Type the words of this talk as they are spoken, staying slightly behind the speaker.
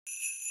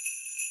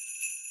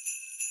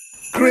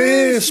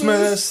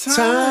Christmas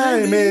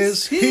time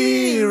is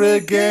here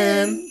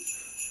again.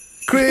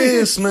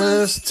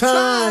 Christmas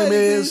time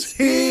is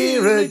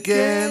here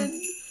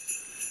again.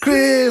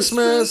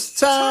 Christmas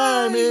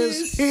time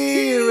is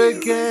here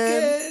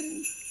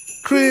again.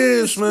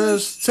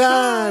 Christmas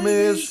time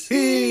is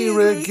here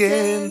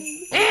again.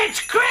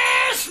 It's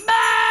Christmas!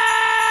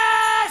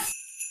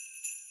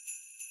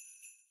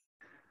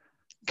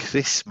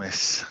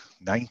 Christmas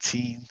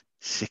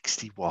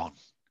 1961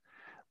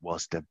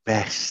 was the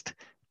best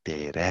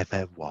there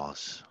ever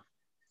was.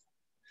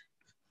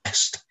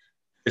 Best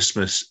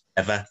Christmas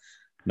ever.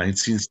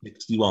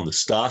 1961, the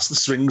start of the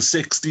swing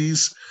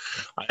 60s.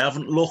 I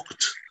haven't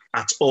looked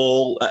at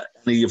all at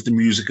any of the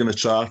music in the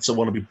charts. I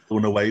want to be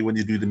blown away when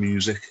you do the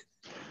music.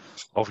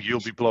 Oh,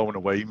 you'll be blown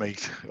away,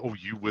 mate. Oh,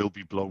 you will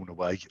be blown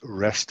away.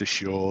 Rest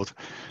assured.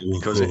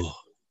 Because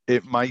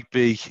it might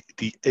be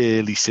the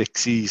early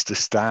 60s, the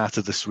start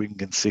of the swinging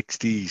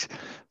 60s,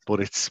 but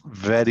it's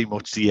very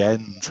much the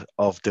end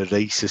of the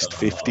racist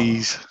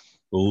 50s.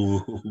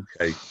 Oh,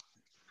 okay.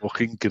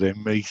 Fucking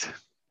grim, mate.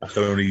 I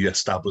can only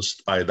establish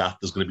by that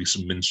there's going to be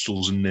some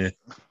minstrels in there.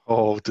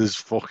 Oh, there's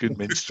fucking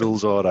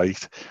minstrels, all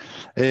right.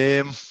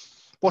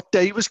 What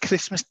day was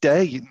Christmas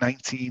Day in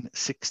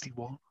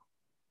 1961?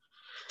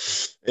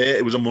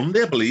 It was a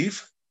Monday, I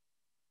believe.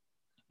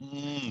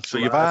 So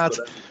you've had...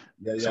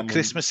 So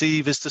Christmas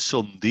Eve is the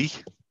Sunday.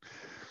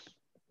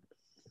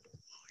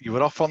 You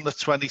were off on the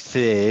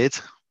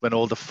 23rd when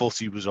all the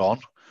footy was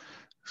on.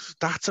 So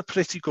that's a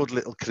pretty good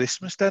little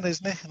Christmas then,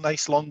 isn't it? A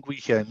nice long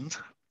weekend.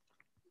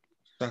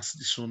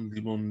 Saturday,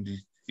 Sunday, Monday.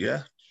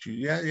 Yeah.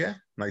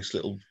 Nice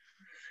little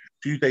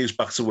few days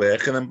back to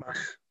work and then back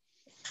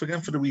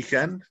again for the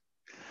weekend.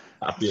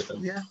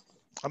 Yeah.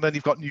 And then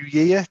you've got New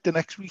Year the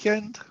next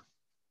weekend.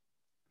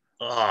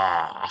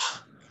 It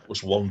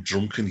was one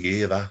drunken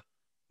year, that.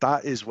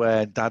 That is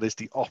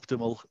the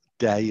optimal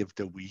day of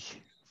the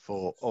week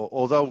for,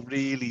 although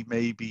really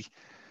maybe,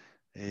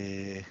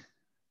 no,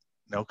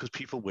 because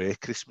people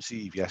work Christmas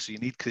Eve, yeah, so you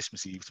need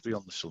Christmas Eve to be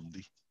on the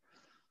Sunday.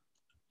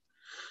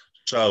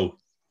 So,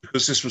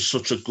 because this was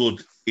such a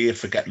good year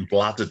for getting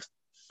bladdered,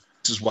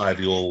 this is why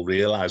they all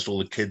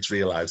the kids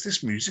realised,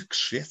 this music's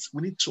shit,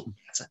 we need something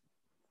better.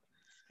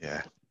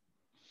 Yeah,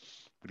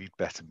 we need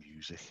better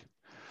music.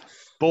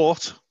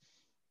 But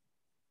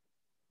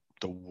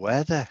the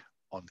weather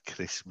on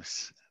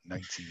Christmas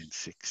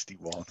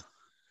 1961.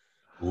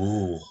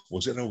 Oh,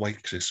 was it a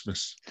white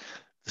Christmas?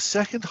 The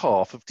second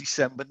half of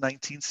December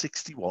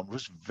 1961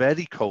 was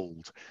very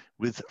cold,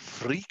 with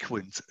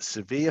frequent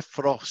severe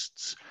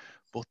frosts,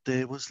 but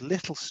there was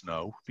little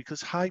snow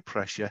because high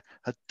pressure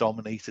had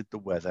dominated the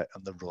weather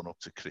and the run-up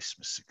to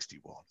Christmas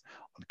 61.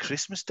 On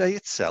Christmas Day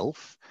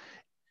itself,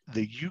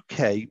 the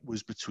UK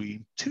was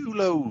between two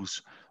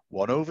lows,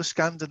 one over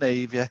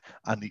Scandinavia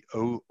and the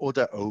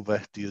other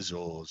over the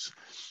Azores.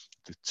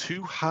 The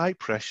two high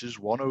pressures,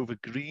 one over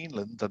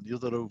Greenland and the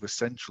other over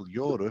Central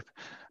Europe,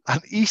 an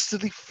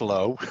easterly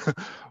flow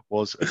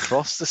was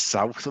across the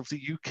south of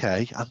the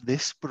UK, and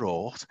this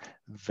brought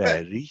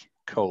very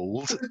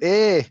cold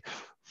air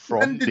from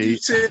when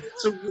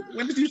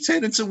did you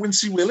turn into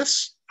Wincy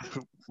Willis?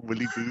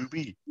 Willy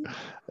Booby.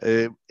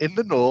 In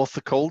the north,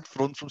 the cold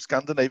front from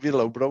Scandinavia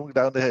low blowing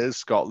down the hills of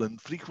Scotland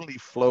frequently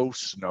flow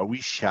snowy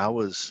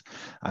showers,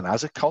 and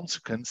as a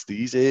consequence,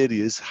 these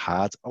areas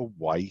had a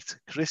white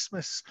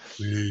Christmas.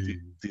 The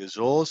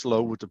Azores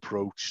low would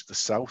approach the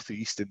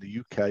southeast in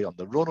the UK on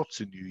the run-up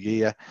to New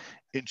Year,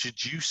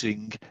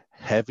 introducing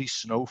heavy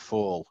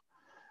snowfall.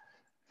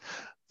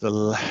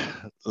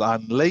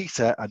 And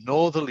later, a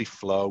northerly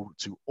flow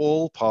to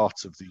all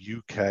parts of the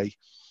UK.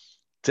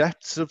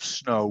 Depths of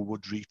snow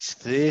would reach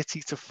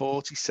 30 to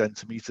 40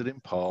 centimetres in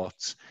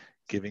parts,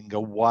 giving a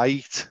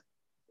white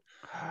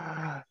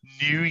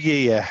New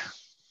Year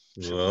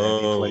to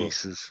many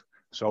places.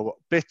 So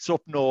bits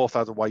up north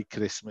had a white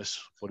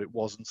Christmas, but it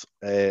wasn't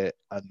a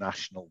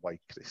national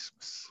white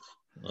Christmas.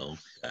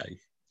 Okay.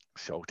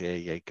 So there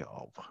you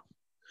go.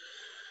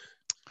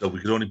 So we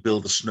could only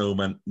build a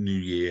snowman New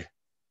Year.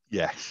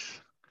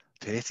 Yes.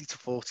 30 to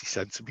 40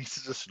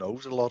 centimetres of snow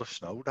is a lot of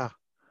snow, that.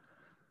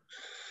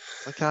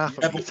 Like half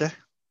a metre.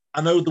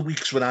 I know the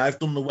weeks when I've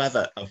done the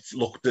weather, I've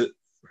looked at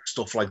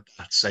stuff like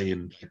that,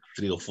 saying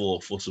 3 or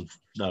 4 foot of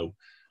snow,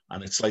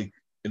 and it's like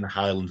in the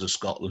Highlands of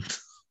Scotland.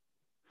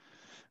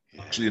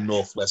 Yeah. Actually, in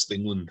northwest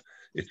England,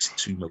 it's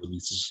 2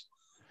 millimetres.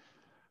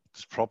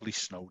 There's probably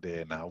snow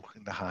there now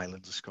in the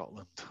Highlands of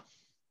Scotland.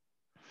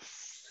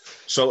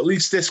 So at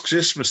least this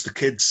Christmas, the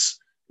kids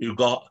who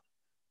got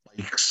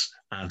bikes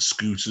and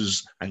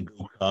scooters and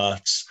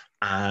go-karts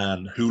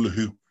and hula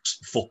hoops,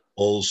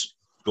 footballs,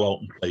 go out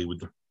and play with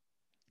them.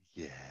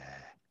 Yeah.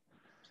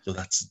 So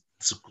that's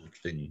a good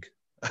thing.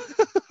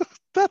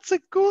 That's a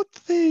good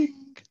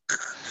thing.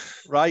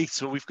 Right,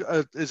 so we've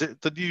got, is it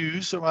the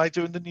news? Am I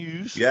doing the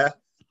news? Yeah.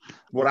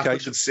 What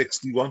happened in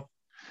 61?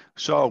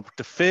 So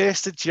the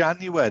 1st of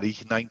January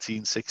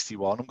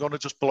 1961, I'm going to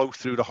just blow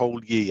through the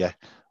whole year,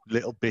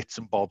 little bits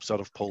and bobs that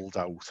I've pulled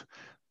out.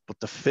 but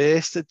the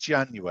 1st of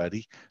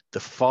January, the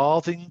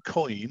farthing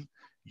coin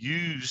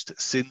used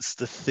since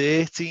the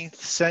 13th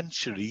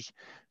century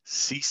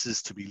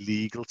ceases to be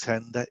legal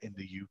tender in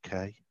the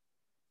UK.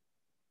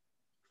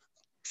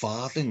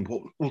 Farthing.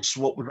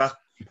 What would that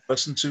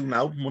person to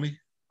now? Money?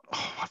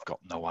 Oh, I've got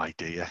no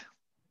idea.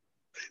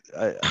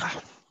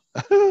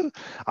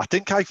 I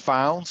think I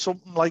found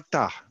something like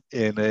that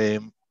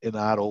in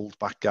our old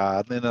back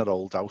garden, in our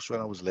old house when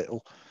I was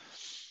little.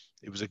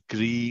 It was a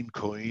green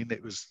coin.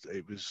 It was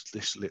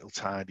this little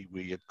tiny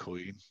weird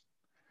coin.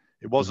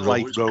 It wasn't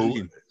like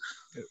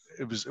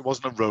it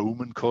wasn't a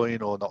Roman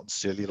coin or nothing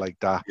silly like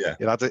that. Yeah.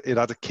 It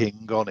had a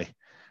king on it,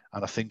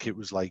 and I think it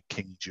was like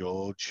King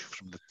George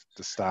from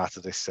the start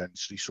of this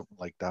century, something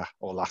like that,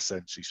 or last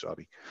century,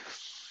 sorry.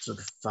 So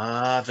the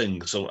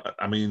farthing. So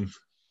I mean,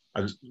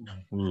 I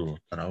don't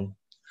know.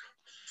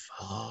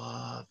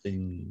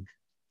 Farthing.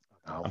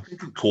 I'm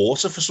thinking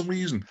quarter for some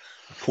reason.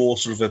 A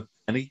quarter of a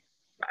penny.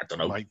 I don't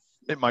know.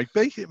 It might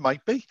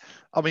be.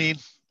 I mean,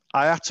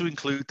 I had to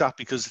include that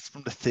because it's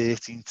from the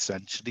 13th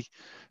century.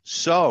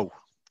 So,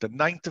 the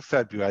 9th of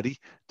February,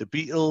 the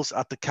Beatles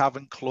at the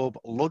Cavern Club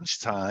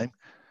lunchtime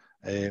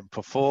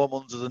perform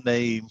under the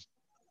name,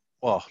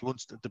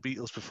 the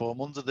Beatles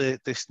perform under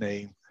this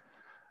name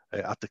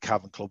at the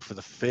Cavern Club for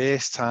the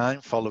first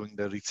time following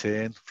their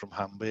return from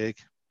Hamburg.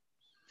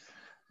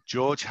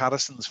 George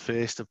Harrison's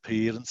first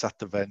appearance at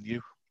the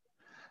venue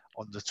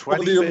on the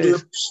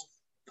 21st.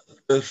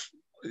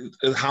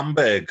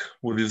 Hamburg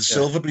were the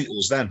Silver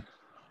Beatles then?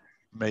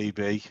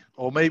 Maybe,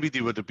 or maybe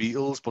they were the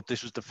Beatles, but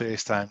this was the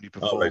first time they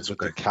performed at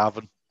the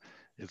Cavern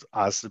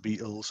as the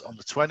Beatles. On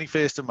the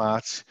 21st of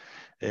March,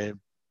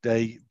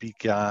 they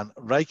began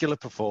regular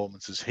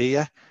performances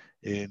here.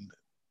 In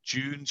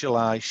June,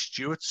 July,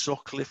 Stuart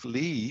Sutcliffe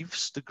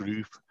leaves the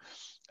group,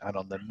 and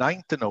on the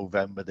 9th of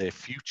November, their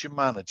future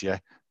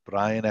manager,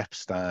 Brian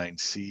Epstein,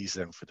 sees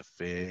them for the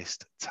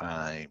first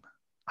time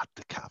at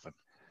the Cavern.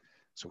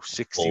 So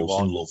 61.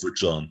 Falls in love with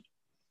John.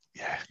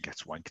 Yeah,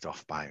 gets wanked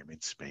off by him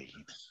in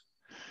Spain.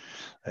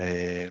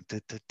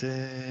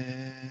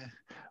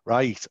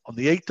 Right, on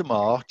the 8th of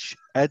March,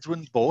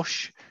 Edwin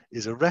Bush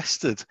is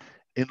arrested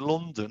in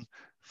London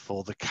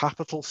for the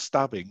capital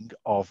stabbing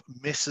of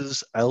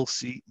Mrs.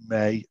 Elsie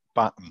May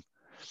Batten,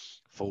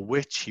 for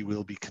which he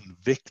will be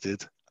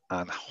convicted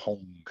and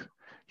hung.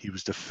 He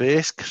was the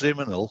first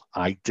criminal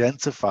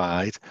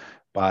identified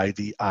by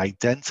the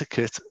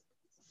identikit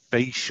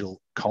facial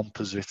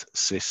composite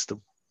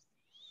system.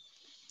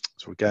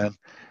 So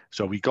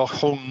he got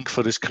hung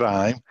for his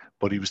crime,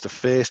 but he was the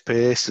first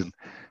person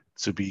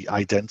to be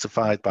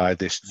identified by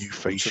this new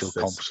facial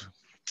composite.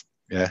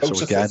 Yeah,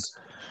 so again,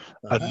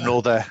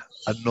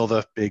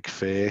 another big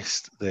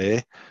first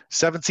there.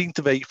 17th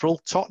of April,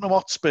 Tottenham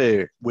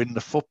Hotspur win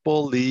the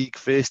Football League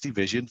First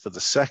Division for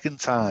the second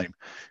time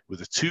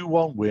with a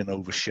 2-1 win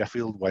over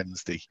Sheffield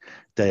Wednesday.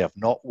 They have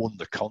not won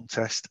the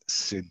contest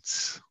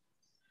since.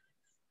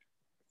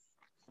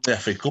 The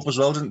FA Cup as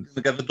well, didn't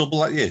they get the double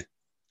that year?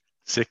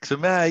 6th of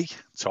May,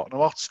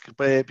 Tottenham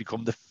Hotspur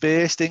become the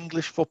first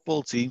English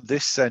football team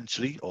this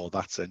century, or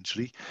that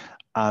century,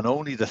 and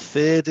only the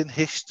third in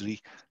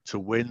history to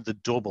win the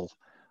double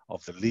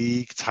of the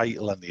league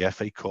title and the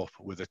FA Cup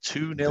with a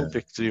 2-0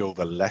 victory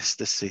over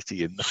Leicester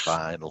City in the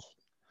final.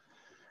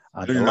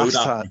 And the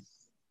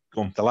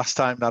last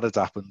time that had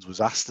happened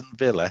was Aston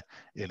Villa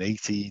in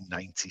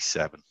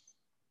 1897.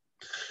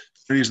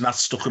 The reason that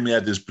stuck in my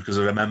head is because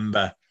I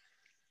remember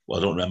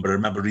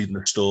reading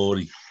the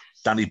story.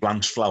 Danny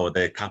Blanchflower,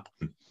 their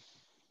captain,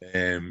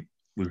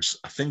 was,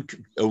 I think,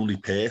 the only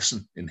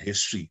person in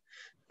history to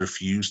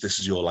refuse This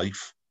Is Your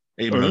Life.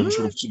 Eamon Holmes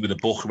wrote to me in a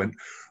book and went,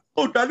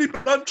 "Oh, Danny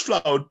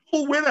Blanchflower,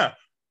 full winner.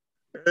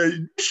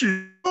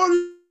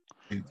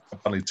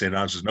 Finally turned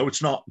around and says, "No,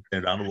 it's not."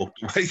 Turned around and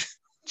walked away.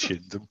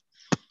 Chinned him.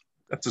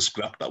 That's a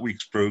scrap that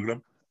week's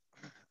programme.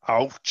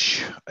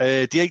 Ouch.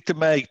 The 8th of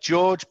May,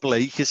 George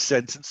Blake is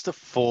sentenced to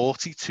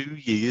 42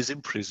 years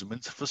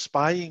imprisonment for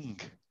spying.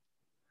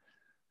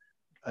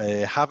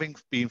 Having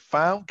been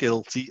found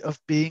guilty of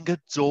being a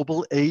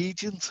double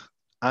agent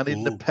and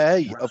in the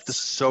pay of the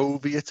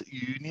Soviet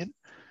Union.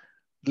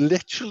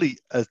 Literally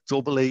a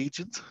double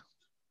agent.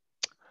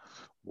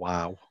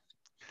 Wow.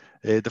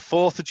 The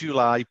 4th of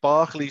July,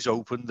 Barclays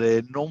opened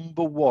their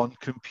 #1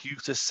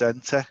 computer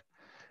centre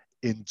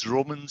in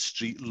Drummond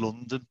Street,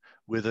 London,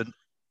 with an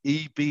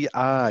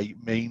EMI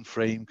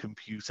mainframe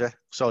computer.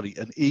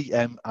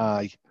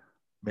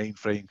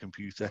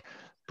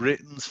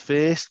 Britain's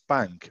first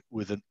bank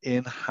with an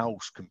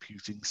in-house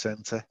computing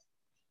centre.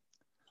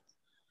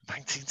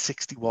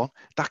 1961.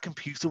 That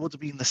computer would have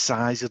been the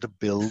size of the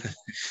building.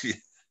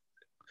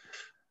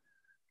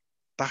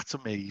 That's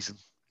amazing.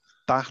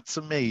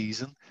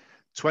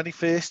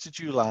 21st of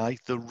July,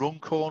 the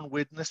Runcorn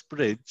Widnes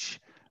Bridge,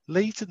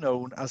 later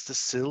known as the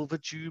Silver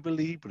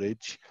Jubilee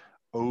Bridge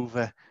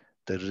over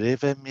the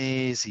River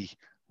Mersey,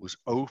 was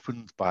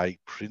opened by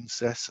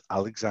Princess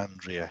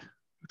Alexandria.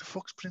 Who the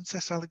fuck's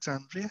Princess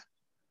Alexandria?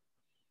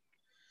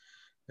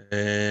 I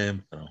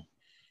don't know.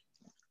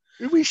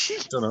 Who is she?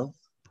 I don't know.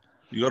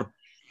 You got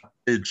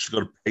bridge.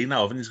 You've got to pay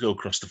now, haven't you, to go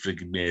across the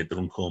frigging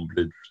Runcorn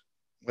Bridge?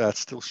 Well,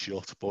 it's still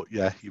shut, but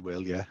yeah, you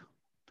will, yeah,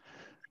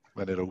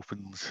 when it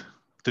opens.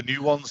 The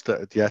new one's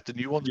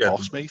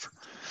boss, mate.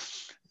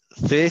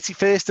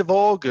 31st of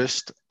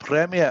August,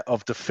 premiere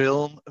of the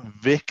film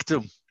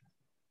Victim.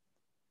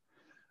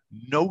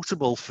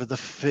 Notable for the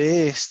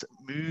first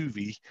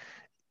movie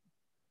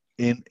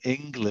in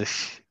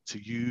English to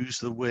use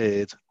the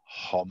word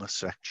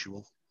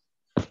homosexual.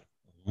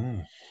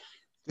 Mm.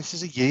 This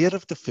is a year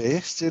of the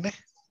first, isn't it?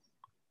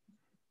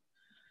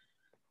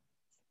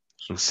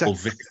 So it's called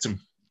Victim.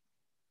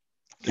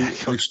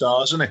 How many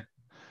stars in it?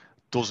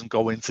 Doesn't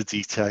go into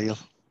detail.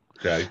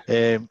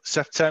 Okay.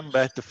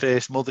 September, the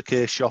first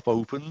Mothercare shop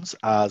opens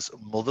as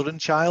Mother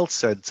and Child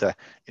Centre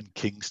in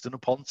Kingston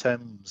upon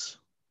Thames.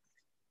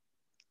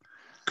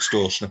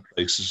 Extortionate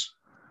places.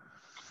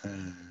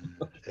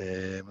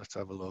 Let's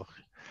have a look.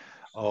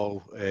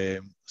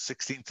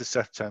 16th of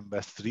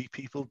September, 3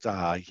 people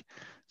die,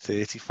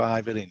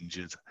 35 are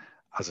injured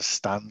as a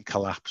stand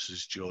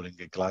collapses during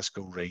a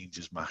Glasgow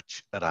Rangers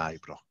match at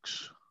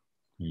Ibrox.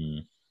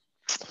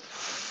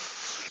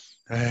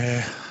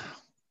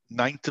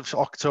 9th of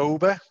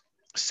October,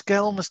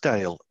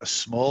 Skelmersdale, a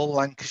small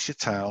Lancashire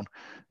town,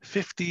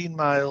 15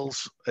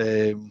 miles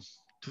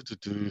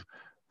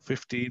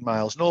 15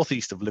 miles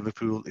northeast of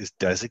Liverpool, is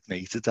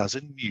designated as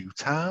a new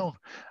town,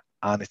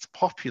 and its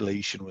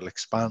population will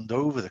expand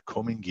over the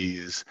coming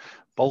years,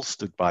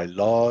 bolstered by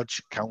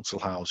large council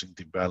housing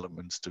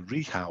developments to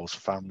rehouse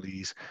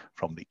families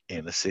from the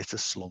inner city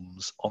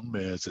slums on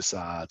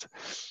Merseyside.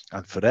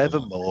 And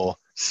forevermore,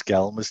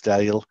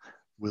 Skelmersdale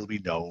will be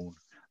known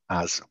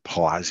as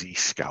Plazzy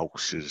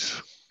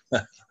Scousers.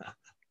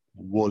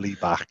 Woolly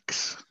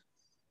backs.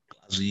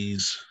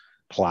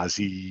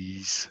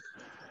 Plazzies.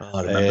 Oh,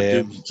 I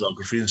remember doing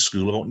geography in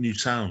school about new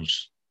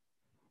towns,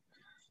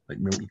 like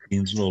Milton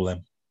Keynes and all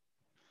them.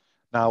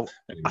 Now,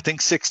 Anyway. I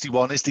think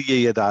 61 is the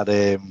year that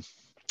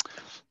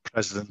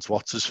President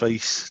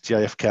What's-His-Face,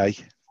 JFK,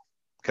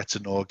 gets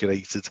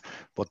inaugurated,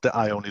 but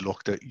I only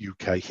looked at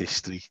UK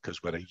history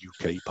because we're a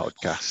UK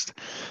podcast.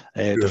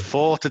 The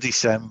 4th of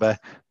December,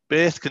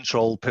 birth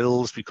control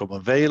pills become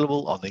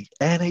available on the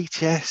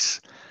NHS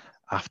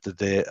after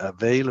their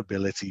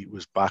availability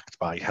was backed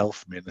by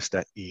Health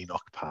Minister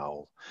Enoch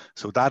Powell.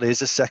 So that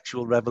is a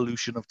sexual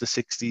revolution of the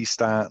 60s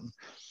starting.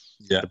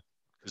 Yeah.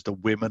 Because the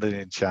women are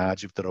in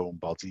charge of their own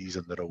bodies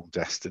and their own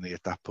destiny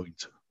at that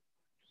point.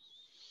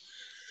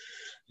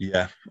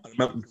 Yeah. I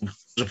remember there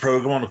was a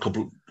programme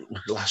on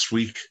last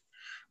week,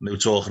 and they were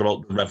talking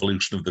about the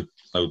revolution of the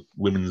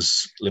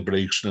women's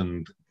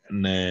liberation,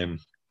 and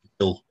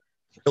Bill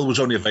was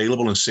only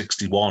available in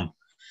 61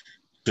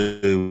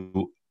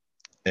 to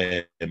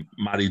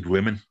married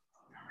women.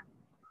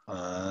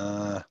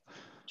 So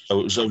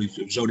it was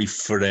only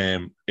for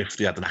if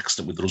they had an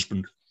accident with their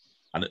husband,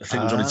 and I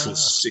think it was only until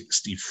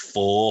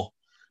 64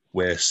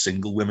 where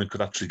single women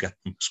could actually get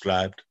them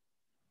prescribed.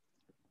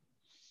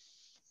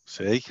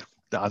 See,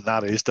 and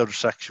that is the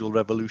sexual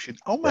revolution.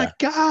 Oh my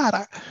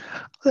God!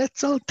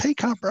 Let's all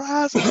take our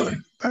bras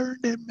and burn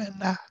them in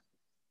that.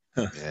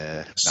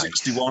 Yeah,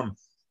 61. Nice.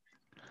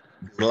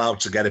 They were allowed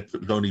to get it,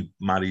 but only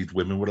married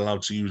women were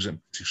allowed to use it.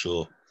 I'm pretty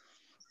sure.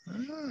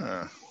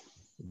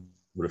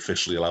 We're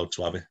officially allowed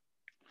to have it.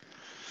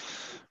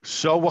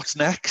 So what's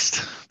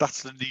next?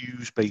 That's the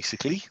news,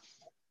 basically.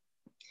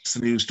 That's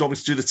the news. Do you want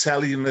me to do the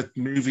telly and the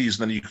movies,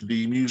 and then you can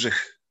do music?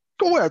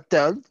 Go ahead,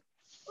 Dan.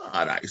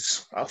 All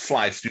right. I'll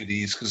fly through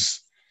these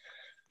because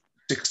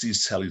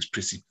 60s telly is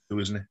pretty cool,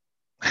 isn't it?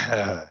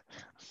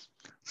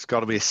 There's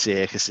got to be a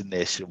circus in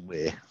there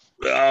somewhere.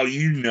 Oh,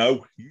 you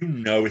know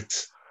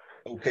it.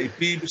 Okay,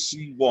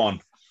 BBC One.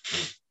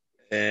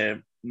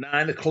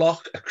 9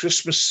 o'clock, a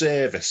Christmas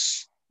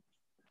service.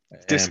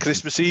 This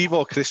Christmas Eve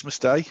or Christmas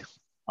Day?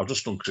 I've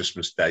just done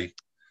Christmas Day.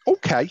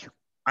 Okay.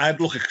 I had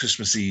a look at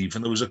Christmas Eve,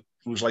 and there was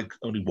like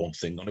only one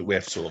thing on it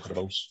worth talking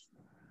about.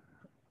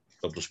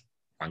 I'll just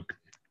thank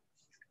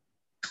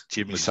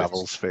Jimmy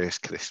Savile's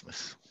first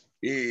Christmas.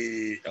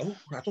 I don't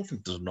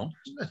think there's a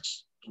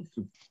nonsense.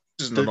 This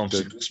isn't a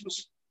nonsense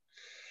Christmas.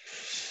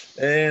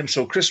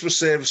 So Christmas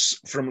service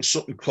from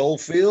Sutton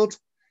Coldfield,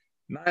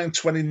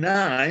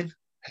 9:29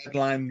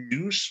 headline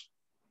news,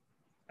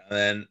 and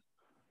then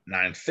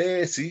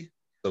 9:30.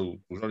 So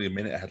there's only a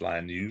minute of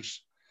headline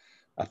news.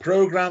 A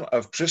programme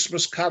of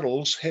Christmas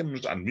carols,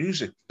 hymns, and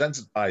music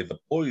presented by the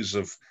boys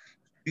of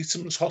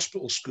Eaton's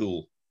Hospital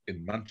School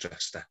in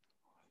Manchester.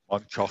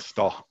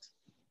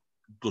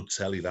 Good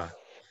telly that.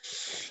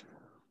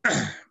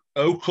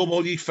 Oh, come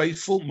all ye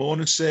faithful,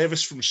 morning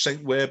service from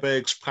St.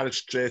 Werburgh's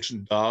Parish Church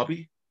in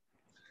Derby.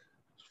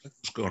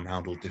 Let's go and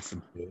handle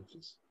different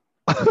churches.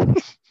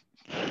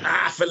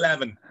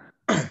 11:30.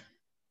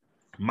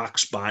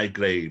 Max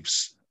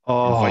Bygraves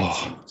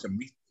invites you to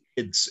meet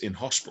kids in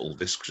hospital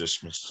this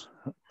Christmas.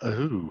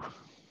 Oh.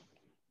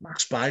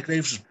 Max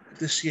Bygraves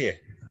this year.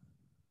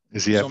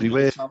 Is he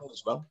everywhere?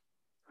 As well.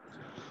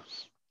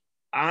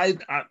 I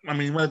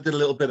mean, when I did a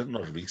little bit of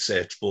not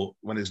research, but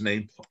when his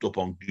name popped up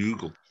on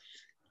Google,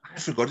 I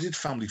forgot he did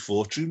Family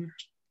Fortunes.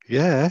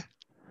 Yeah.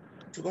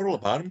 forgot all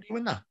about him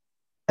doing that.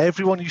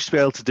 Everyone used to be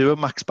able to do a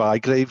Max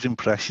Bygraves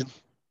impression,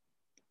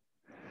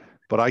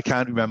 but I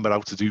can't remember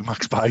how to do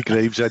Max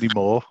Bygraves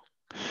anymore.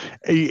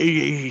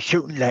 He's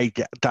shooting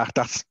like that.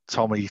 That's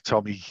Tom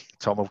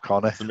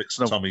O'Connor. It's a mix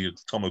of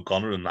Tom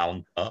O'Connor and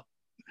Alan Carr.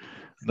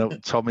 No,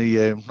 not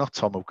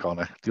Tom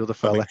O'Connor. The other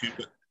fella,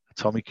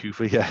 Tommy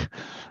Cooper. Yeah,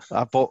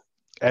 but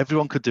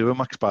everyone could do a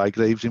Max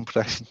Bygraves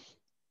impression,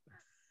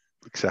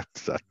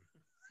 except that.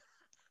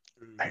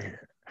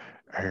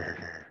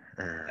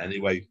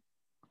 Anyway,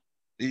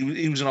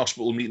 he was in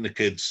hospital meeting the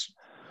kids.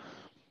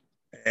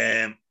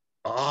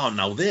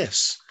 Now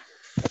this.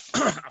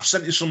 I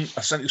sent you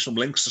some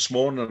links this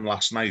morning and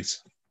last night.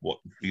 What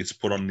for you to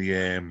put on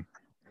the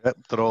Yep,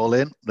 they're all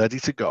in, ready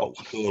to go.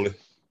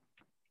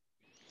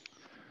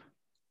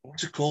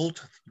 What's it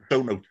called?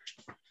 Don't know.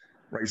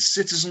 Right,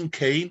 Citizen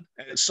Kane.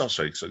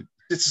 Sorry,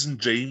 Citizen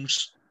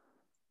James.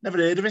 Never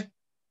heard of it.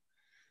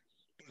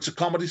 It's a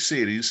comedy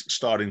series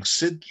starring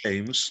Sid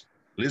James,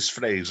 Liz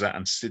Fraser,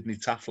 and Sidney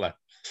Taffler.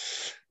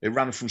 It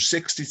ran from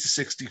 60 to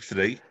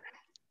 63.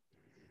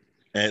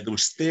 There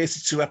was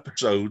 32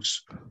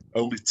 episodes.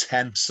 Only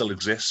 10 still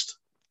exist.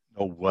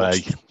 No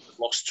way.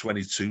 Lost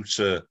 22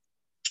 to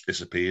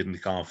disappeared and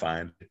you can't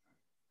find it.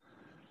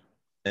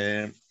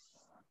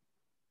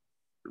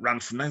 Ran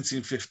from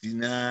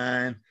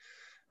 1959.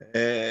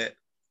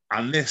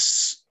 And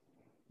this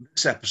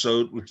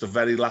episode was the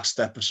very last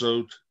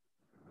episode.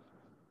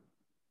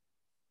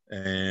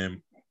 So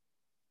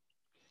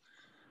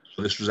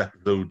this was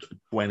episode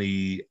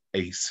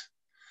 28.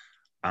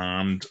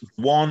 And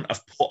one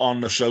I've put on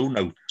the show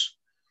notes.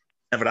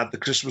 Never had the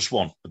Christmas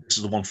one, but this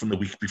is the one from the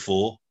week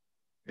before.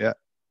 Yeah.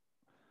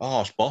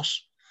 Oh,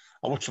 boss.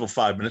 I watched about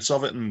 5 minutes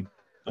of it and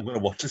I'm going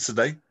to watch it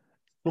today.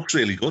 Looks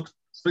really good.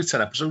 Only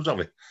 10 episodes of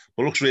it,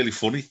 but looks really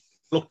funny.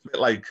 Looked a bit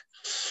like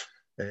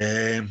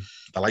the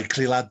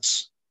Likely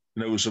Lads.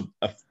 You know, it was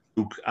a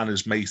Luke and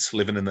his mate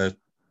living in a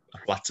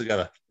flat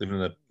together, living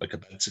in a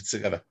bed sit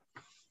together.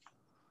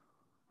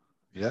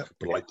 Yeah.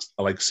 But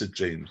I like Sid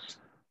James.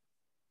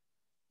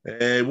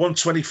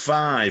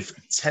 125,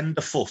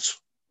 Tenderfoot.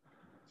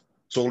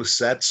 That's all it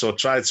said. So I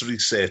tried to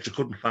research. I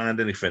couldn't find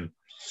anything.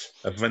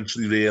 I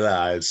eventually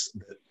realised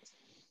that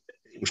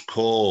it was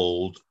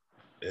called,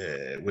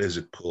 where's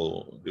it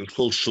called? It was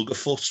called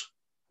Sugarfoot.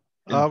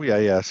 Oh,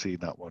 yeah, I seen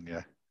that one,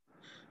 yeah.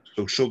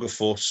 So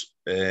Sugarfoot,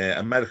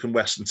 American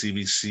Western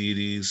TV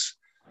series,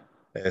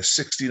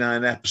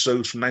 69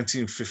 episodes from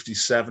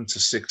 1957 to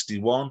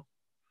 61.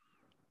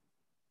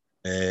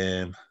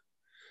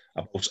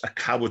 About a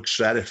coward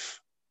sheriff.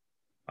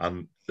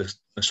 And this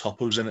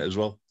Hopper's in it as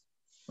well.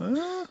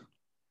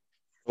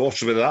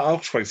 Watch a bit of that. I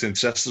was quite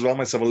interested as well.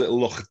 Might have a little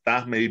look at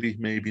that. Maybe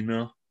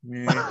no.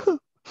 Yeah.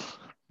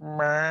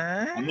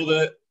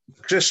 Another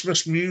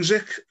Christmas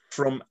music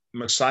from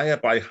Messiah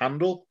by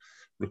Handel,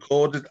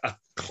 recorded at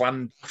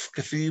Llandaff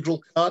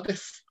Cathedral,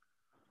 Cardiff.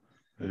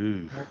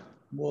 Ooh.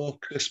 More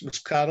Christmas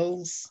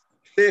carols.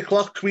 3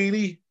 o'clock,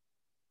 Queenie.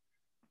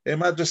 Her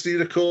Majesty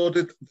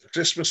recorded the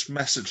Christmas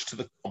message to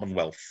the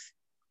Commonwealth.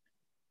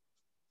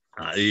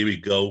 Here we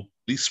go.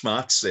 Be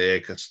Smart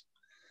Circus.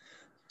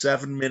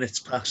 7 minutes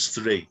past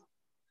 3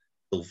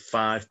 till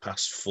 5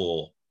 past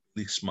 4.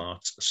 Be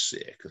Smart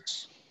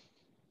Circus.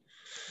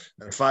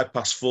 And 5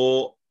 past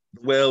 4,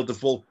 the world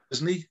of Walt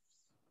Disney.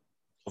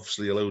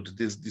 Obviously a load of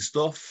Disney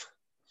stuff.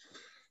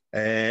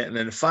 And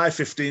then at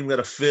 5:15, we had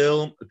a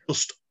film,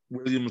 Just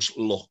William's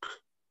Luck,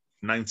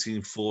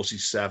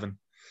 1947.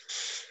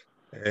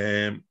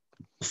 The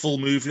full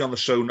movie on the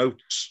show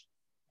notes.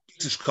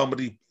 British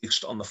comedy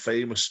based on the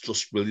famous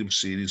Just William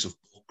series of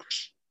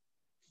books.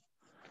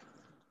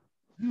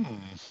 I don't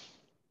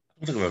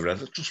think I've ever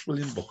read a Just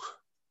William book.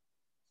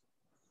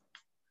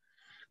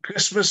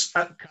 Christmas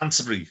at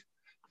Canterbury.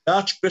 The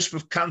Archbishop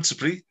of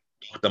Canterbury,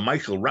 Dr.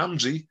 Michael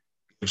Ramsey,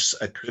 gives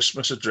a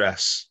Christmas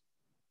address.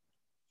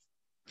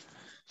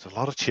 There's a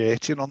lot of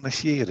churching on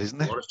this year,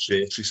 isn't it? A lot of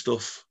churchy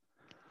stuff.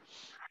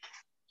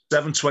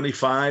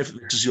 7:25,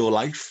 This Is Your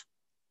Life.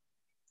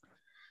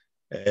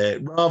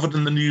 Rather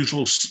than the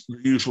usual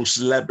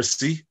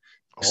celebrity,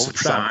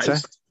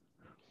 surprise,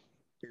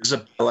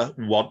 Isabella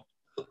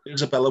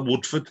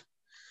Woodford,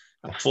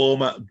 a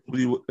former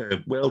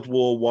World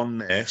War I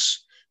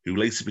nurse who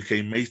later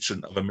became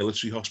matron of a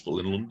military hospital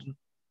in London.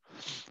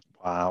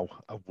 Wow,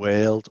 a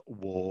World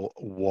War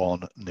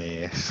I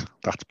nurse.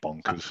 That's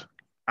bonkers.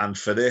 And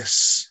for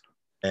this,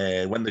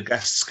 when the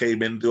guests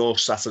came in, they all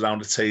sat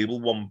around a table,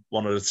 one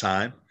at a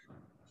time.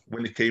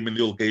 When they came in,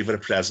 they all gave her a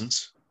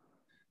present.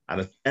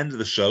 And at the end of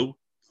the show,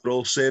 they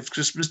all served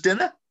Christmas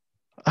dinner.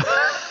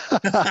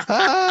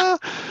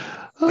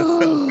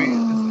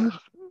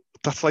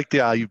 That's like the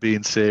Are You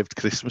Being Served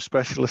Christmas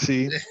special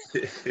scene.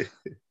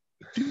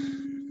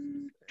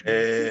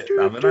 And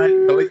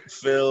the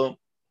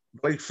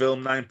late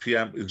film, 9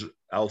 p.m. is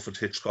Alfred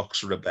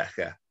Hitchcock's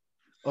Rebecca.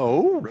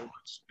 Oh.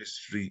 Romance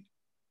mystery,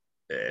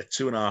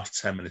 2.5,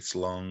 10 minutes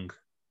long.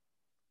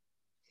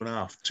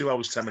 2.5, 2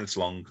 hours, 10 minutes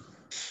long.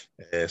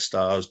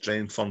 Stars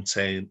Jane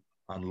Fontaine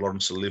and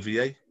Laurence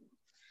Olivier.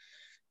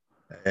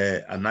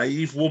 A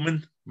naive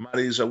woman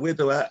marries a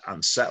widower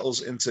and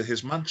settles into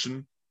his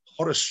mansion.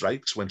 Horror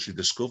strikes when she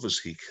discovers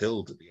he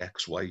killed the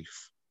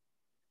ex-wife.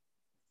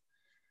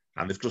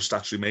 And they've just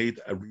actually made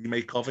a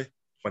remake of it,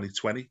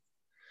 2020,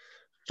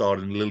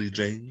 starring Lily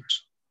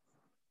James.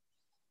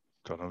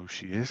 Don't know who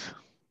she is.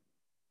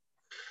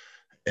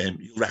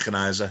 You'll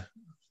recognise her.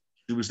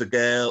 She was the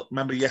girl,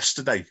 remember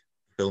Yesterday,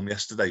 film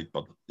Yesterday,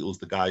 but it was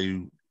the guy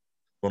who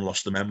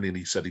lost the memory and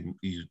he said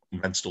he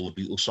invented all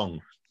the Beatles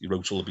songs. He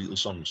wrote all the Beatles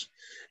songs.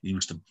 He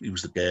was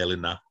the girl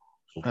in that.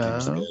 He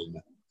was the girl in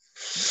that.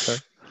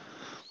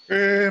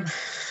 Okay.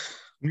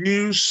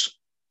 News.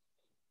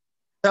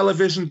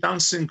 Television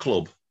Dancing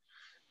Club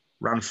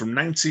ran from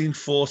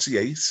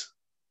 1948.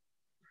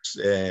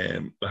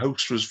 The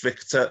host was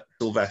Victor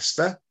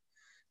Sylvester,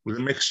 with a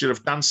mixture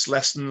of dance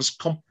lessons,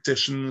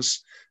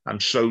 competitions,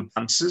 and show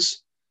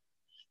dances.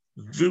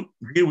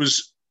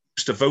 Viewers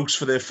used to vote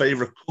for their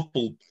favourite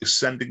couple by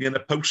sending in a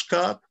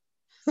postcard.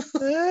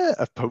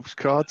 A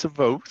postcard to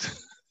vote.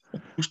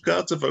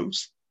 Postcard to vote.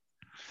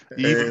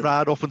 Even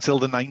right up until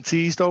the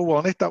 90s, though,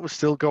 wasn't it? That was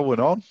still going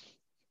on.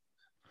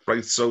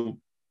 Right, so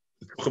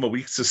it took them a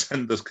week to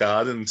send this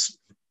card and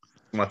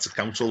had to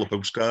count all the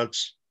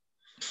postcards.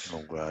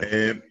 No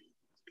way.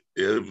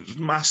 It was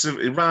massive.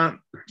 It ran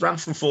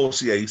from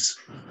 48,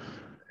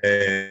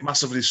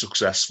 massively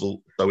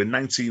successful. So in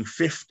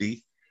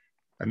 1950,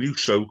 a new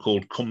show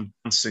called Come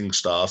Dancing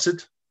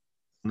started,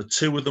 and the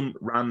two of them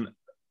ran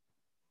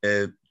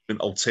in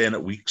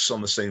alternate weeks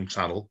on the same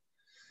channel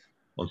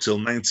until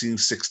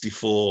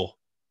 1964,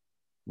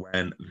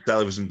 when the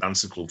Television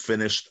Dancing Club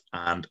finished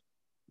and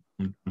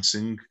Come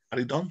Dancing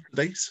carried on to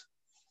date.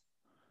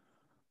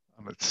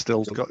 And it's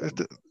still got.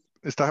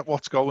 Is that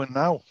what's going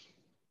now?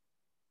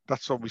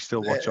 That's what we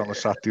still watch on a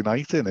Saturday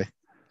night, isn't it?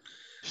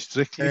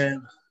 Strictly.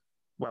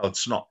 Well,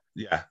 it's not.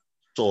 Yeah,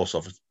 sort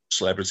of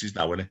celebrities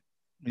now, isn't it?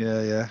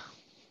 Yeah.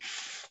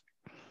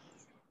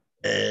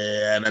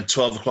 And then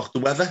 12 o'clock the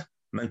weather,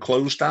 and then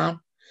closed down.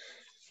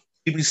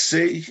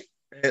 ITV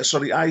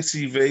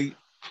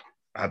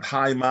had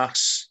High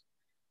Mass,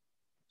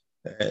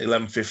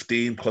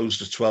 11:15,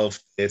 closed at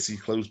 12:30,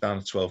 closed down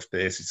at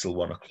 12:30 till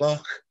 1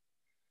 o'clock.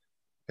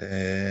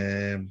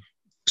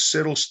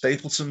 Cyril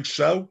Stapleton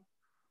show,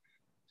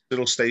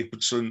 Cyril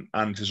Stapleton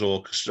and his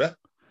orchestra.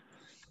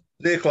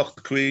 3 o'clock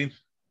the Queen,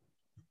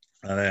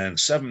 and then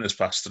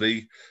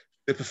 3:07,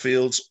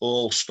 Chipperfield's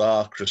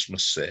All-Star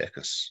Christmas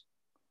Circus.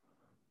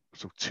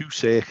 So 2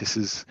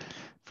 circuses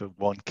for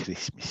 1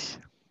 Christmas.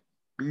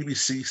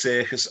 BBC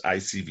Circus,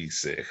 ITV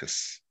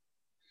Circus.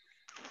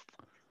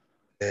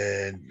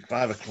 And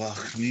 5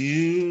 o'clock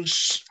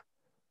news.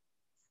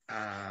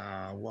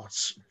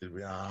 What do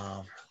we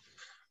have?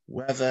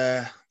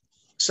 Weather.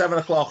 7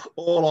 o'clock,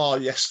 All Our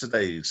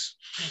Yesterdays.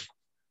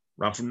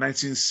 Ran from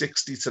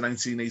 1960 to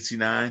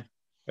 1989.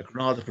 A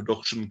Granada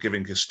production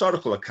giving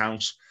historical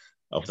accounts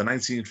of the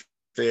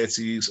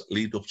 1930s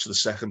lead up to the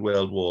Second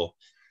World War.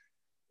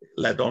 It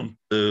led on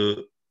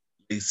to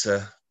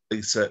later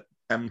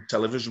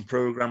television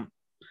programme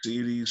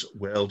series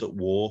World at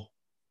War.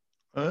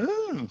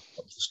 Oh.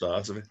 That was the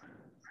start of it.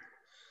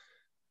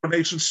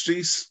 Coronation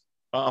Street,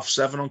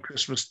 7:30 on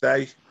Christmas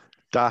Day.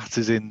 That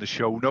is in the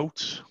show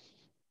notes.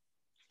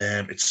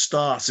 It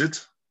started,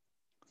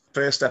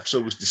 first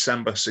episode was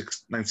December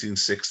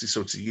 1960,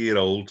 so it's a year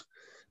old.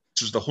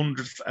 This was the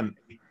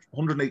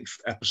 108th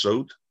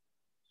episode.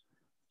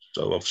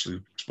 So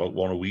obviously it's about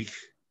 1 a week.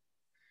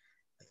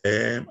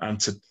 And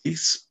to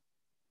date,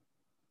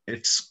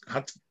 it's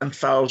had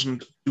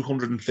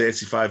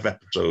 10,235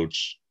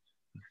 episodes.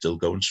 Still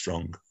going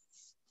strong.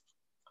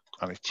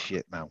 And it's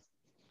shit now.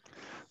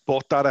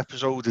 But that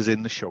episode is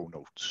in the show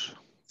notes.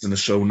 It's in the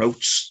show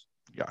notes.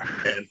 Yeah.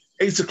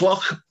 8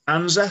 o'clock,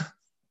 Anza,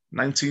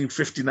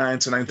 1959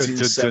 to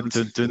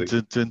 1970.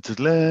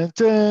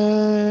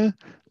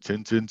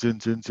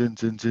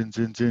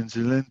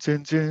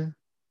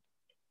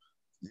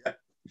 Yeah,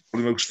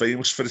 probably most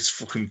famous for its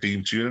fucking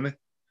theme tune, isn't it?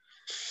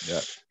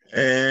 Yeah.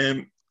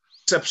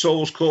 This episode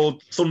was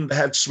called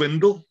Thunderhead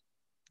Swindle,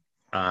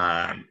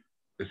 and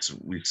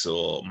we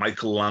saw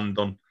Michael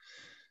Landon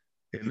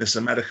in this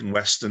American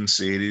Western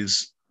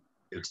series.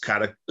 His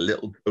character,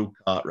 Little Joe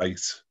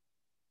Cartwright,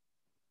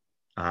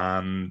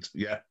 and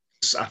yeah,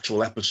 this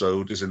actual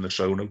episode is in the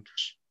show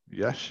notes.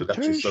 Yes, the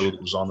episode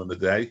was on in the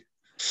day.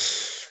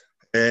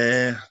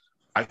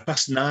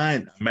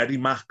 9:05, Merry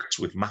Max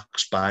with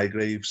Max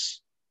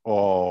Bygraves.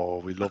 Oh,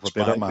 we love Max a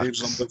bit Bygraves of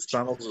Max. On both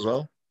channels as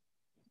well.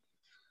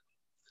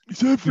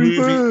 He's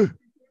everywhere.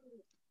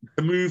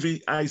 The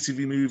movie,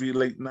 ITV movie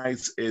late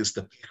night is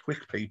The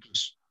Pickwick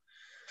Papers.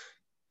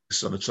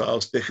 It's on a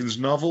Charles Dickens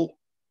novel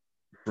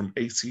from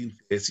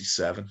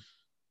 1837.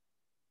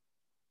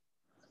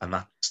 And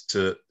that's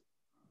to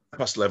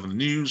 11:30 the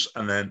news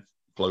and then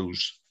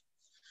close.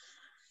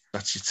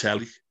 That's your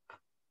telly.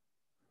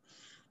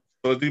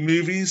 So I do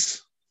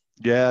movies.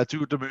 Yeah, I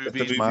do the movies,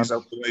 Get the man. movies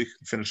out the way,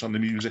 finish on the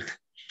music.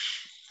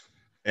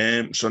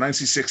 So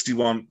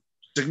 1961,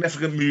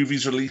 significant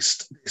movies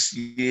released this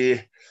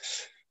year.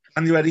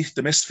 January,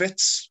 The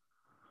Misfits.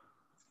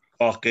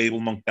 Clark Gable,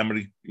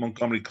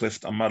 Montgomery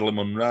Clift, and Marilyn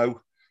Monroe.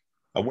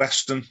 A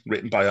Western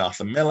written by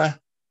Arthur Miller.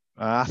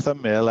 Arthur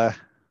Miller.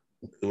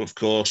 Who, of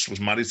course, was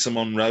married to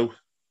Monroe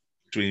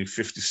between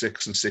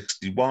 56 and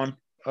 61.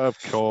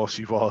 Of course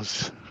he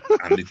was.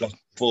 And they got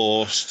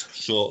divorced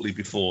shortly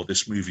before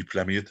this movie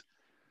premiered.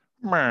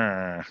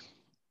 Meh.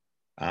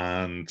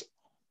 And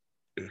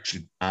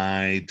she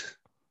died,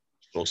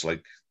 also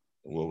like,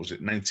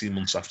 19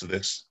 months after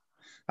this.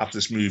 After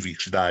this movie,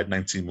 she died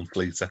 19 months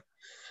later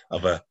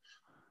of a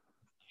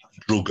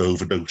drug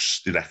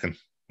overdose, they reckon,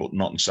 but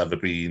nothing's ever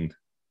been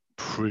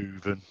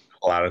proven,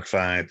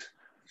 clarified.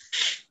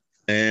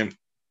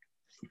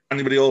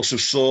 Anybody also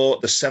saw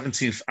the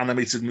 17th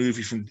animated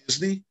movie from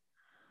Disney,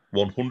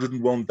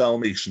 101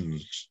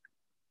 Dalmatians?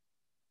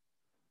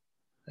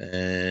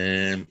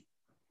 I'll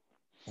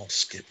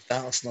skip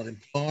that, that's not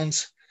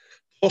important.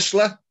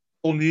 Hustler,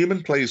 Paul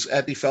Newman plays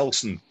Eddie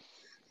Felson.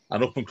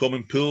 An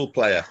up-and-coming pool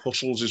player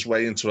hustles his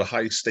way into a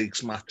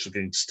high-stakes match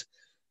against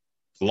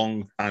the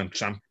long-time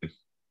champion.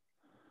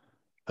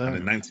 And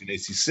in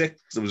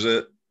 1986, there was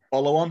a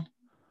follow-on,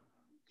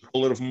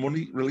 Colour of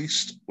Money,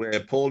 released, where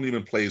Paul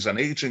Newman plays an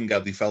aging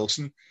Eddie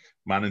Felson,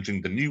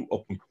 managing the new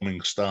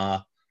up-and-coming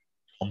star,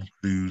 Tom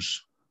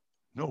Cruise.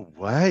 No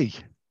way.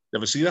 You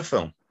ever see that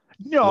film?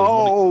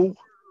 No.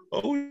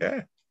 Oh,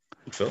 yeah.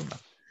 Good film,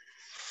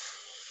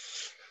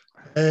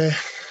 man.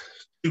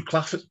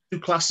 Two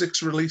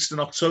classics released in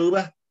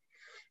October.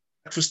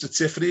 Breakfast at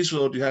Tiffany's, we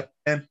already had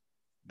 10.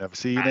 Never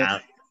seen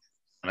it.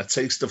 And A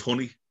Taste of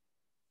Honey.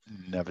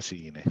 Never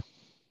seen it.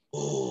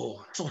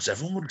 Oh, I thought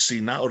everyone would have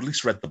seen that, or at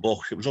least read the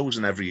book. It was always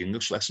in every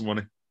English lesson,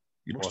 wasn't it?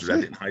 You must have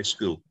read it in high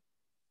school.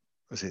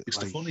 Was it Taste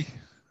like... of Honey?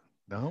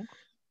 No.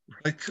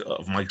 Like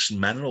of Mice and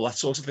Men and all that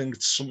sort of thing.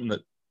 It's something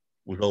that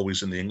was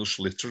always in the English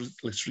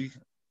literary.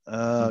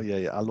 Oh,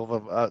 yeah. I love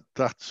it.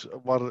 That's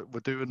what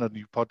we're doing, a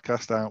new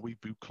podcast, aren't we?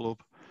 Book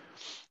Club,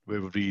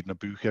 where we're reading a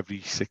book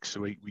every 6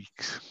 to 8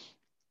 weeks.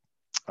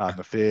 And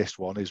the first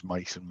one is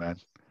Mice and Men.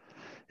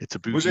 It's a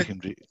book you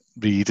can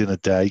read in a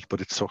day,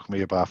 but it took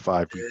me about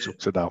 5 weeks up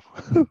to now.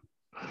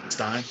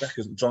 Steinbeck,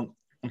 isn't it? John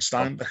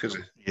Steinbeck, is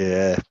it?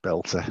 Yeah,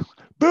 belter.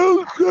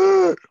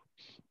 Belter!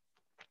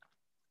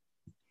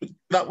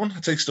 That one,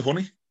 A Taste of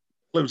Honey.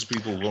 Loads of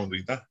people want to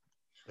read that.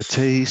 A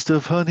Taste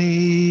of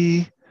Honey.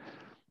 It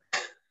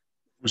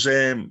was,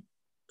 I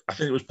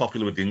think it was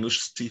popular with the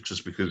English teachers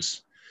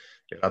because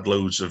it had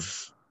loads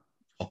of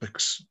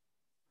topics.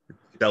 It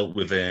dealt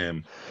with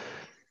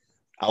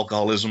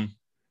alcoholism,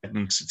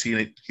 pregnancy,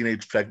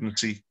 teenage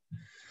pregnancy,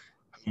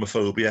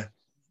 homophobia.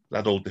 It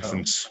had all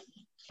different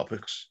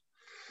topics.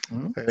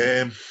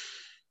 Mm.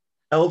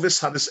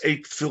 Elvis had his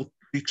 8th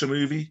feature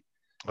movie.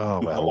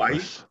 Oh, Hawaii.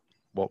 Elvis.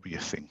 What were you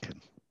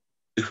thinking?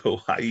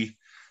 Hawaii,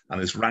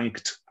 and is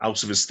ranked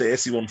out of his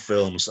 31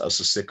 films as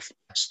the 6th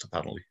best,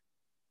 apparently.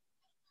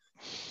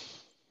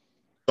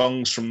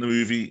 Songs from the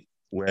movie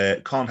were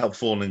Can't Help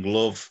Falling in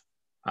Love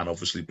and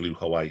obviously Blue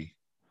Hawaii.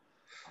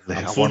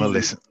 I want to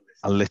listen.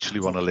 I literally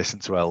want to listen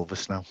to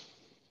Elvis now.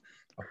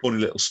 A funny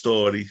little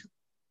story.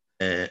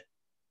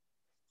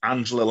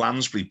 Angela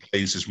Lansbury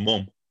plays his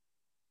mum.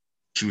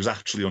 She was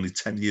actually only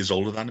 10 years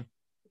older than him.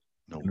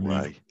 No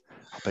way.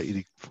 I bet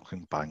he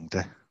fucking banged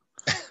her.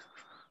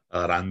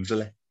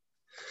 Angela.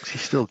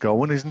 She's still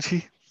going, isn't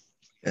she?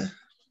 Yeah.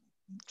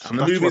 And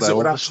the movies that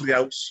were actually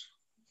out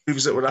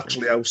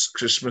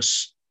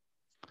Christmas,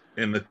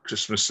 in the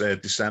Christmas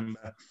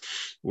December,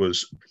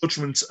 was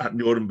Judgment at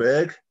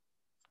Nuremberg.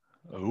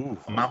 Oh.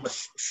 A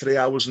mammoth 3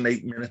 hours and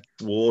 8 minute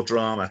war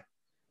drama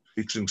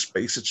featuring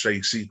Spacer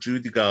Tracy,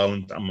 Judy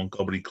Garland and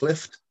Montgomery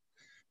Clift,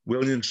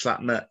 William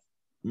Shatner,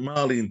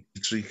 Marlene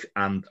Dietrich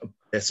and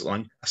Burt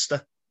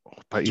Lancaster.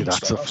 I bet you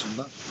that's a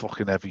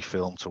fucking heavy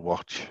film to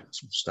watch.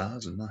 Some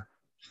stars in there.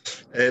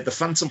 The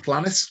Phantom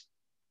Planet.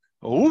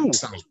 Oh.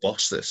 Sounds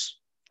boss, this.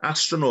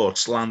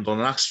 Astronauts land on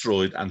an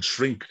asteroid and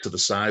shrink to the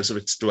size of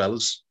its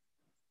dwellers,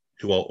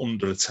 who are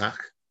under attack.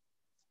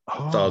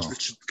 Stars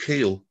Richard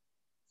Kiel.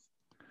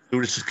 Who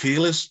Richard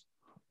Kiel is?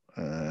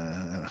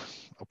 I'll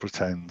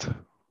pretend.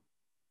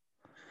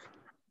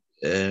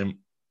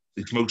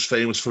 He's most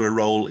famous for a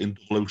role in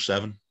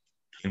 007,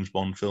 James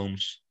Bond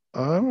films.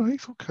 All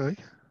right, okay.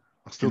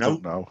 I still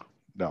don't know.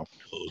 No.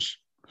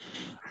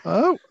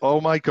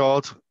 Oh my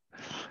God!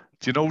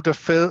 Do you know the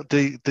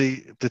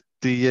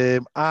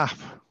app?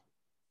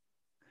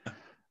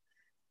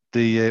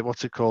 The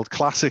what's it called?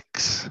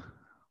 Classics.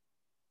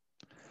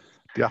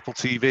 The Apple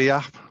TV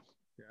app.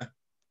 Yeah.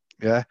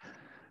 Yeah.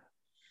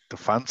 The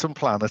Phantom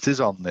Planet is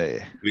on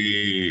there.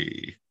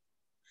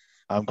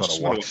 I'm going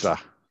to watch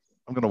that.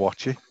 I'm going to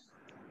watch it.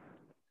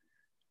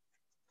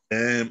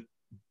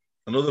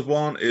 Another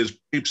one is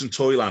Babes in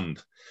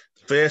Toyland,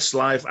 the first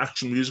live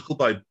action musical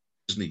by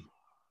Disney.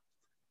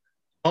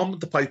 Tom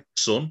the Piper's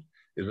son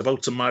is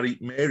about to marry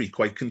Mary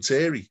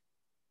Quake-Terry.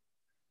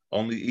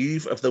 On the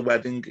eve of the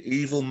wedding,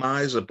 evil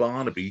miser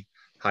Barnaby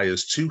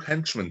hires 2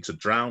 henchmen to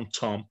drown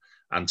Tom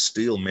and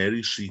steal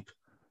Mary's sheep.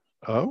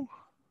 Oh?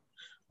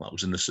 That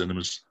was in the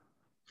cinemas.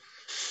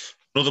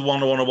 Another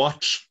one I want to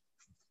watch,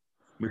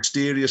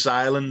 Mysterious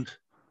Island,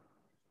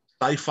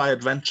 sci-fi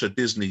adventure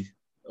Disney.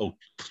 Oh,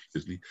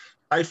 Disney.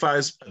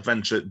 Sci-fi's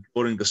adventure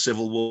during the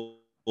Civil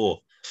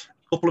War.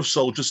 A couple of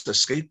soldiers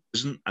escape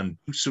prison and,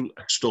 due to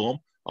a storm,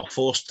 are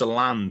forced to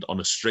land on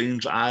a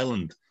strange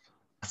island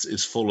that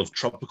is full of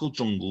tropical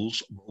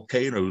jungles,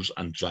 volcanoes,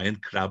 and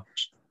giant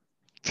crabs.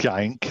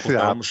 Giant Put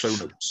that on the show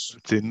crabs. notes.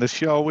 It's in the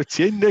show. It's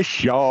in the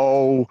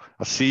show.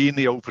 I seen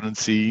the opening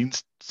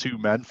scenes. Two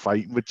men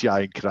fighting with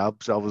giant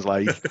crabs. I was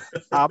like,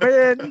 I'm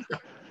in.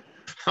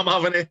 I'm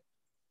having it.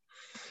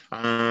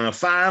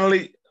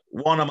 Finally,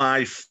 one of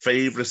my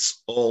favourite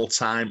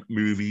all-time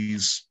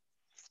movies.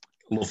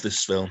 Love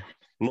this film.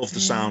 Love the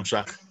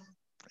soundtrack.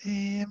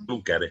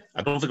 Don't get it.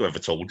 I don't think I've ever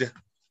told you.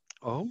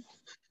 Oh,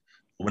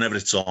 Whenever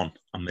it's on,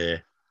 I'm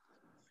there.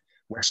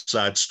 West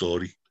Side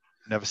Story.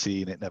 never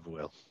seen it. Never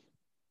will.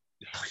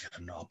 Oh, you're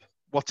a knob.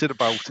 What's it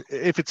about?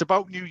 If it's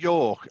about New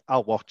York,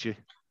 I'll watch it.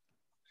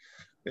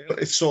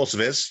 It sort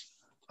of is.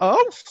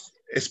 Oh.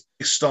 It's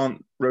based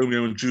on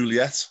Romeo and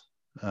Juliet.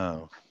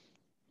 Oh.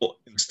 But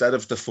instead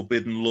of the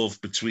forbidden love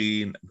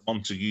between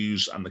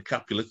Montagues and the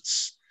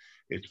Capulets,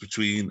 it's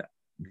between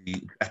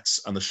the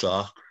Jets and the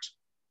Sharks.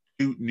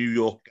 Two New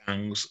York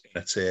gangs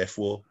in a turf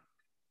war.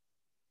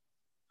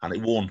 And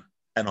it won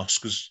 10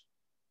 Oscars.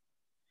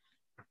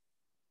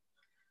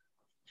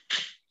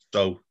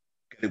 So,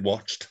 get it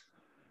watched.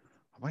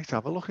 I might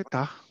have a look at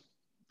that.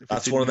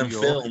 That's one of them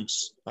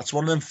films. That's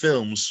one of them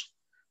films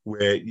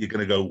where you're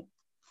going to go,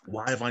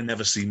 why have I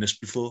never seen this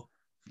before?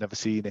 Never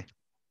seen it.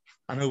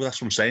 I know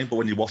that's what I'm saying, but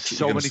when you watch it,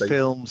 so you're many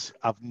films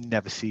I've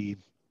never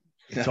seen.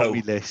 It's on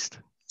my list.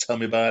 Tell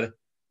me about it.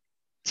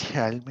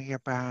 Tell me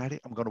about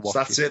it. I'm going to watch So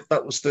that's it.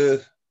 That was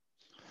the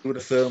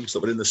films that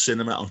were in the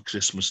cinema on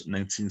Christmas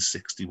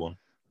 1961.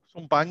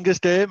 Some bangers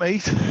there,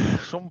 mate.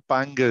 Some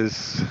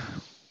bangers.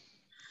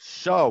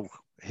 So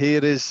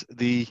here is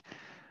the.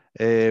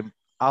 I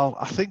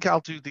think I'll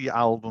do the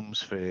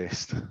albums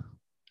first.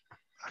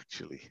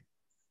 Actually,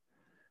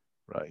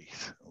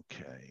 right.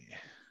 Okay.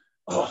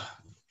 Oh.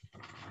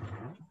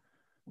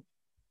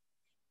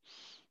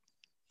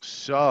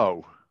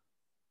 So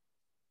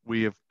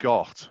we have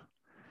got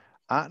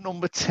at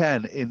number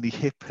 10 in the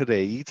hit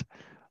parade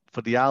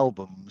for the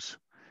albums,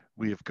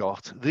 we have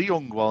got The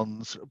Young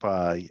Ones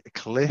by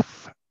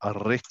Cliff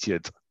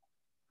Richard.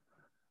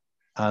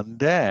 And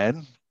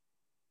then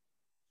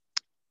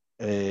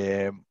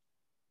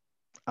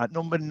at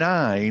number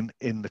 9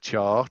 in the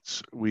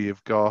charts, we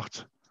have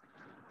got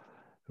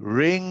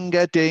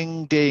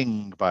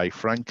Ring-a-Ding-Ding by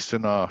Frank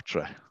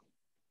Sinatra,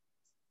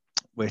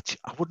 which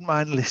I wouldn't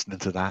mind listening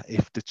to that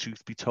if the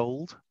truth be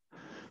told,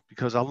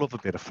 because I love a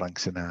bit of Frank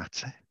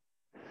Sinatra.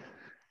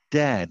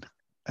 Then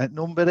at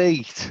number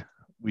 8,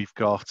 we've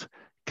got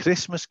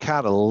Christmas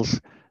Carols,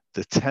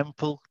 the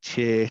Temple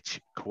Church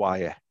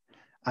Choir.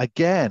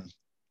 Again,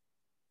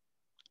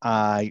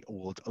 I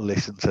would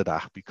listen to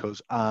that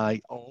because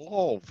I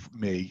love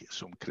me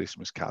some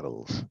Christmas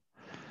carols.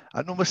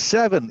 At number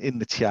 7 in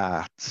the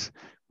charts,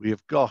 we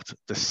have got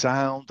The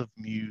Sound of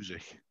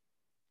Music.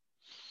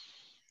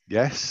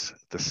 Yes,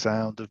 The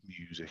Sound of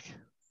Music.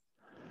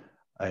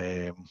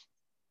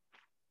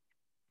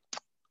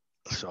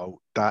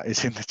 So that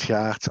is in the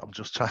chart. I'm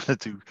just trying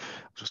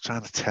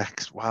to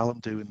text while I'm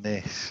doing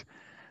this.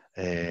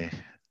 Let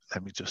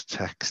me just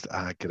text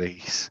our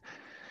Grace.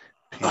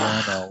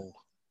 Piano.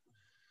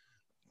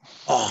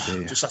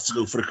 Just have to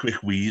go for a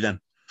quick wee then.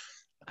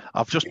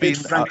 I've just been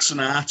Frank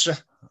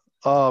Sinatra.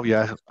 Oh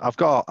yeah, I've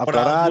got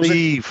our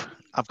Eve.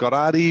 I've got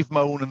our Eve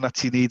moaning that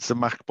she needs the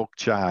MacBook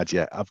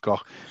charger. I've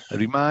got a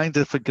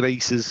reminder for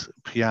Grace's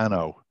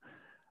piano.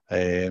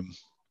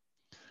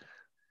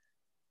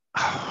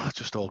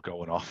 Just all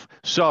going off.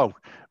 So,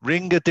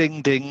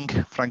 Ring-a-Ding-Ding,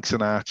 Frank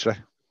Sinatra.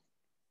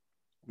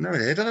 Never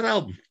heard of that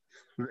album.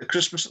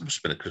 Christmas, it must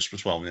have been a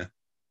Christmas one, yeah.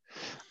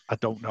 I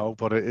don't know,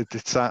 but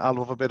it's I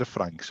love a bit of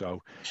Frank.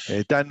 So,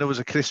 then there was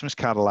a Christmas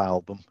Carol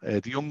album.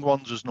 The Young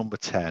Ones was number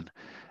 10.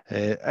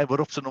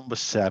 We're up to number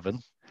 7,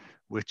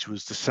 which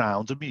was The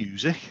Sound of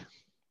Music.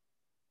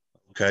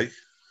 Okay.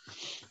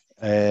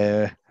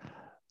 And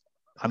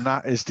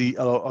that is the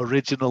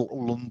original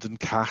London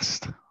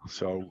cast,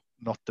 so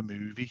not the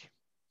movie.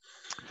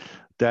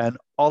 Then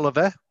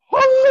Oliver,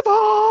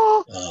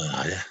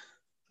 yeah.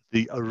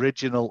 The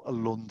original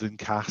London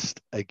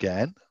cast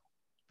again.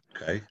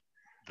 Okay.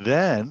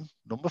 Then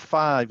number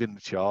 5 in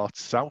the chart,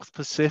 South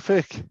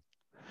Pacific.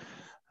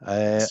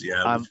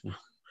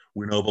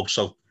 We know about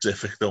South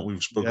Pacific, don't we?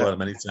 We've spoken about it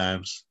many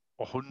times.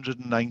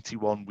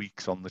 191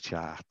 weeks on the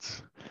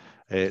charts.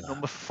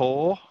 Number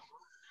 4,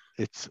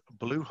 it's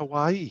Blue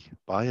Hawaii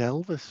by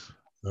Elvis.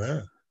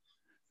 Yeah.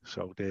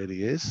 So there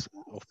he is,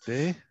 up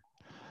there.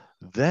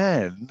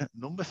 Then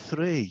number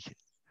 3,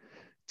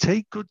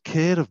 Take Good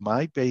Care of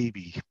My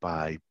Baby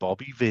by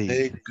Bobby V.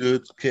 Take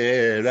good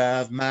care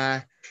of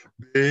my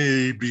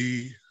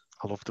baby.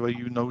 I love the way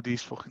you know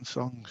these fucking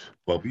songs.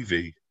 Bobby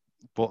V.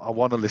 But I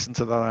want to listen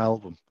to that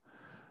album.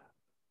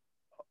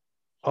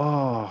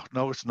 Oh,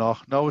 no, it's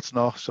not. No, it's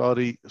not.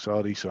 Sorry.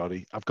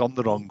 I've gone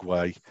the wrong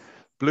way.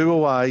 Blue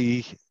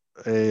Hawaii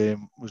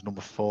was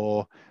number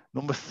 4.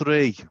 Number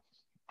 3,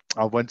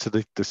 I went to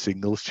the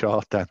singles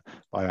chart then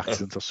by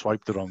accident. I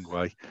swiped the wrong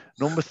way.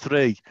 Number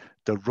 3,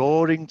 the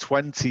Roaring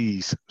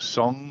Twenties,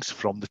 songs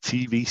from the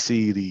TV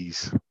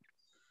series.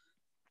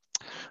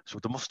 So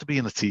there must have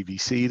been a TV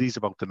series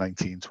about the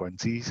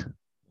 1920s.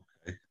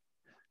 Okay.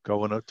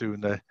 Going up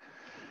doing the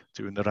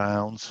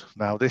rounds.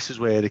 Now this is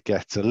where it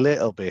gets a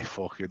little bit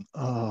fucking,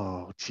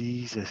 oh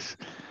Jesus.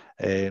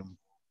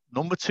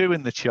 Number 2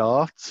 in the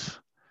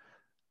charts,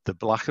 the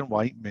Black and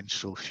White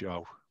Minstrel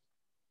Show.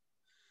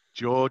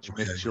 George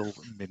Mitchell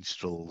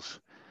Minstrels.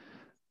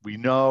 We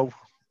know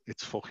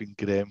it's fucking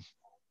grim,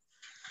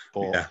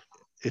 but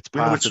it's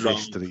part of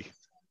history.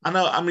 I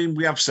know. I mean,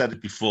 we have said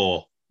it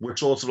before. We're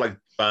sort of like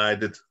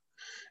divided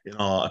in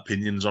our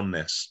opinions on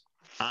this.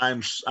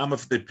 I'm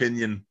of the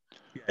opinion,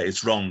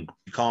 it's wrong.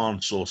 You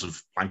can't sort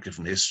of blank it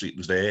from history. It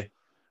was there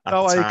at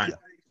the time.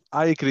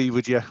 I agree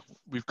with you.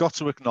 We've got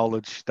to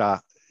acknowledge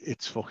that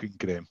it's fucking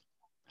grim,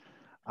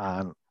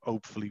 and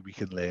hopefully we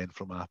can learn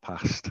from our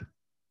past.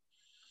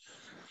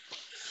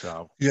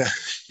 So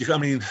I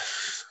mean,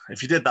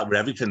 if you did that with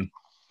everything,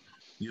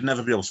 you'd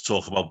never be able to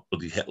talk about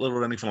bloody Hitler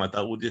or anything like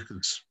that, would you?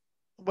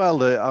 Well,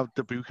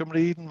 the book I'm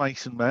reading,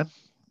 Mice and Men,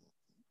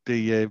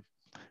 the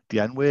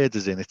N-word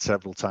is in it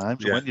several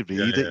times, and when you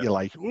read it, you're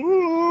like,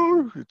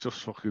 ooh, it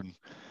just fucking,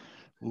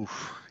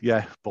 oof,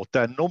 yeah. But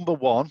then number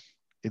 1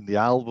 in the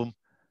album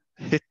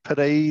hit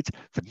parade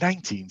for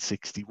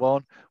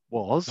 1961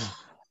 was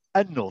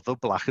another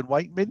Black and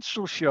White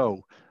Minstrel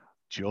Show,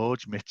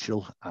 George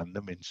Mitchell and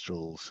the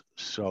Minstrels.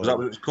 So was that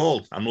what it was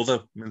called?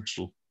 Another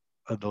Minstrel?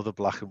 Another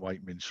Black and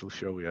White Minstrel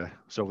Show, yeah.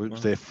 So it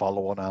was their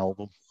follow-on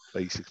album,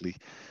 basically.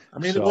 I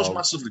mean, it was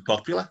massively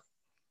popular.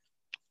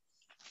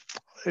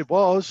 It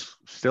was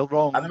still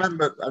wrong. I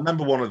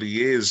remember one of the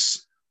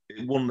years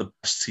it won the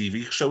best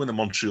TV show in the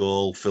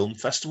Montreal Film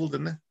Festival,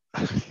 didn't it?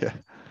 Yeah.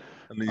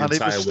 And the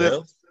entire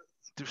world.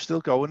 They were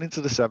still going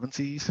into the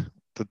 70s.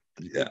 I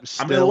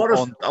mean, a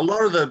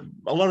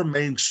lot of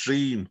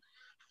mainstream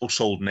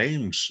household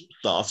names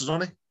started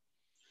on it.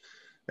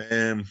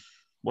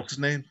 What's his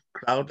name?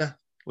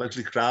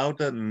 Leslie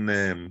Crowder, and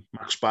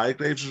Max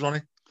Bygraves was on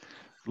it.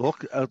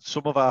 Look,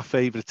 some of our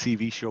favourite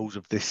TV shows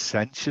of this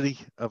century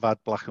have had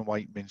Black and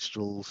White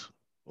minstrels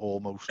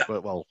almost,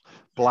 but well,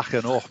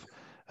 blacken up.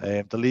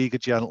 The League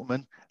of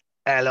Gentlemen,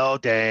 hello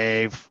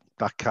Dave,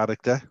 that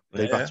character.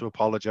 They've had to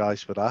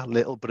apologise for that.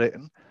 Little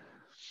Britain,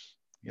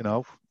 you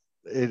know,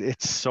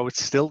 it's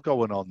still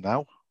going on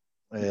now.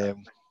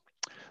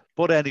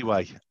 But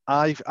anyway,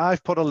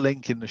 I've put a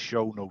link in the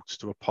show notes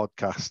to a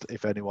podcast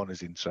if anyone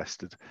is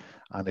interested,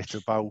 and it's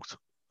about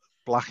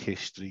Black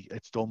history.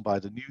 It's done by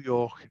the New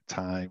York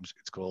Times.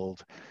 It's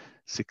called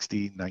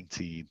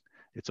 1619.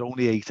 It's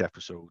only 8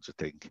 episodes, I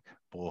think,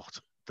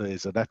 but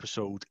there's an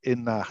episode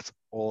in that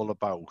all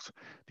about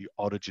the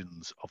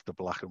origins of the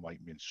Black and White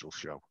Minstrel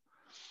Show.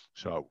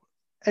 So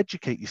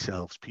educate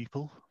yourselves,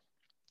 people.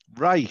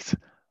 Right,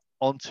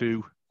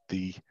 onto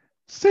the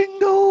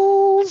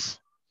singles.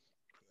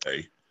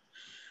 Hey.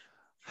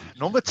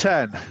 Number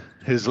 10,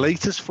 his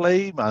latest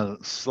flame /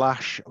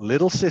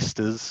 Little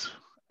Sisters,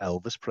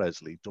 Elvis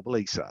Presley, double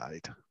A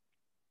side.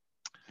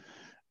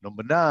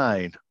 Number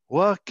 9,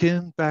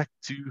 Walking Back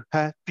to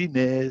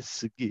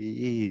Happiness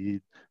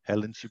Again,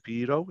 Helen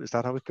Shapiro. Is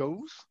that how it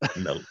goes?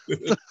 No,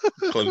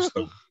 close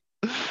though.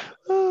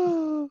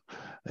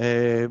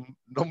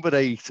 Number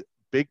 8,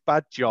 Big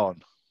Bad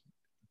John,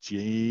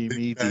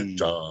 Jamie D.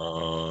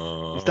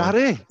 John. Is that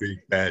it?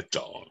 Big Bad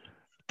John.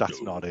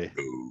 That's not it.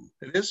 No.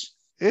 It is.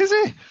 Is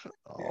it?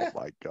 Oh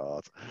my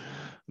God!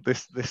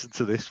 Listen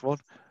to this one.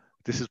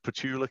 This is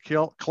Petula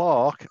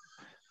Clark.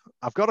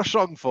 I've got a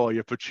song for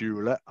you,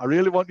 Petula. I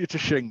really want you to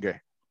sing it.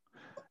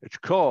 It's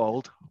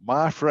called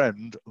 "My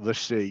Friend the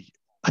Sea."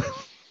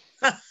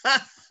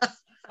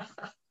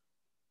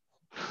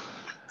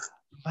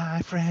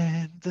 My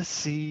friend the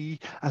sea,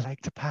 I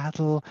like to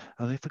paddle,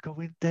 and if I go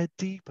in dead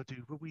deep, I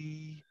do a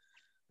wee.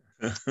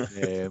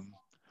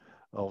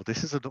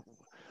 This is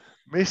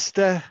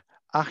Mr.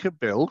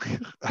 Acherbilk,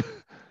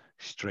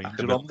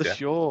 Stranger on the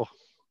Shore.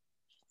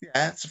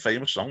 Yeah, it's a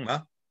famous song,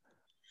 that.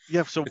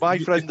 Yeah, so My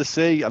Friend the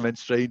Sea, and then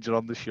Stranger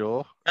on the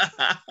Shore.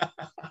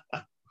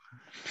 I've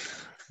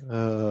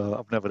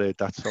never heard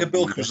that song.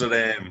 Acherbilk was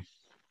a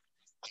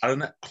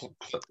clarinet.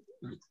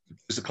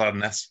 Is the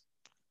clarinetist?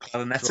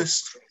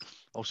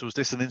 So is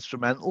this an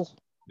instrumental?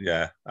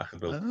 Yeah,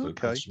 Acherbilk.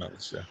 Okay.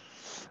 Instrumentals,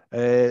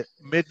 yeah.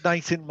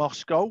 Midnight in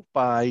Moscow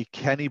by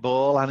Kenny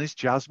Ball and his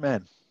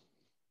Jazzmen.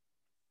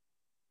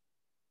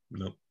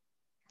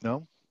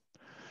 No.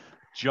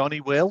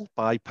 Johnny Will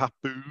by Pat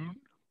Boone.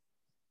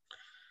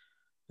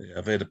 Yeah,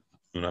 I've heard it.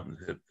 I don't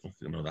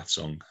know that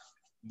song.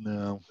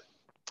 No.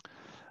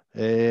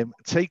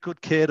 Take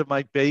Good Care of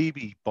My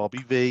Baby, Bobby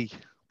V.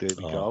 There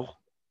we go.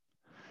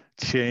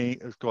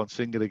 Go on,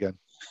 sing it again.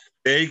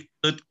 Take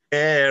good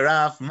care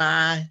of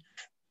my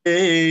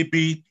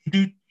baby.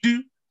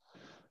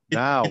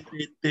 Now,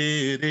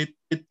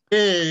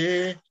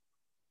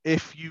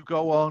 if you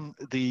go on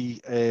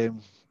the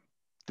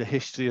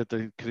history of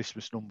the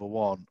Christmas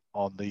 #1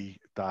 on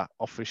that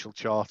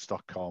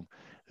officialcharts.com,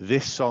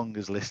 This song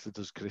is listed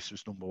as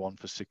Christmas number 1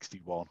 for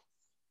 61,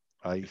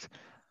 right?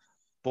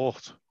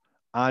 But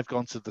I've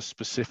gone to the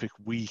specific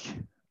week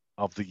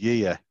of the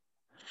year,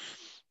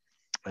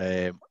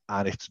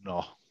 and it's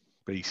not,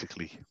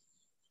 basically.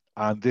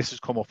 And this has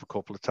come up a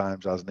couple of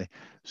times, hasn't it?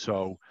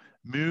 So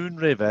Moon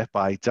River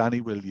by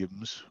Danny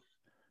Williams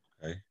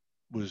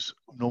was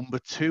number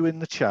 2 in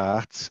the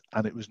charts,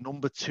 and it was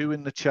number 2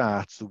 in the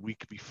charts the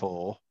week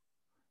before,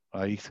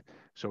 right?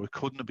 So it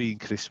couldn't have been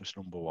Christmas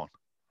number 1.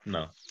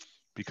 No.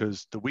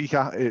 Because the week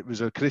it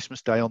was a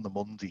Christmas day on the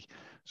Monday,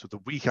 so the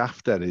week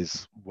after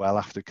is well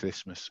after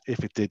Christmas,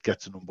 if it did get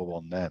to number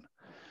 1 then.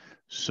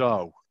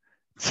 So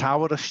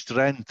Tower of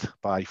Strength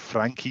by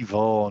Frankie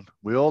Vaughan.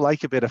 We all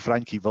like a bit of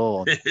Frankie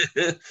Vaughan.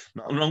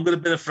 Nothing wrong with a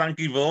bit of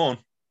Frankie Vaughan.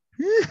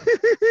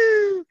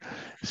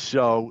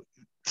 So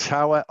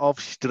Tower of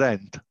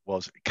Strength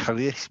was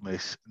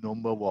Christmas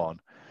number 1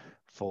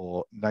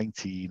 for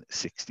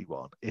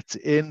 1961. It's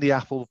in the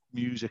Apple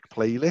Music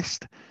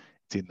playlist,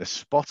 it's in the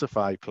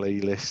Spotify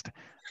playlist,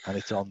 and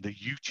it's on the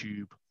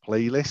YouTube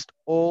playlist.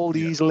 All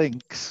these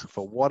links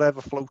for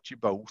whatever floats your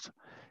boat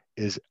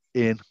is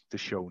in the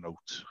show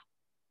notes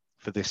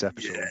for this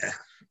episode. Yeah,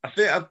 I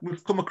think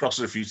we've come across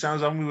it a few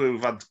times, haven't we?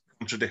 We've had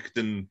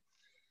contradicting,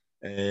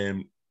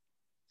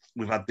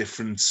 we've had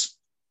different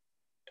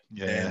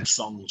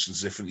songs in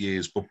different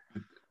years, but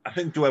I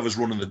think whoever's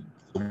running the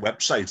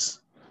website,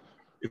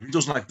 if he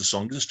doesn't like the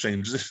song, he just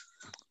changes it.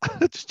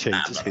 It just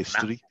changes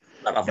history.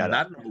 Not having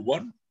that, number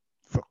 1.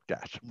 Fuck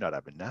that, I'm not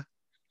having that.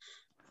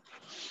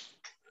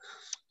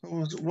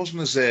 It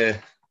wasn't as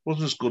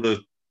good a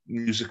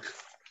music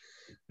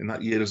in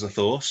that year as I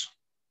thought.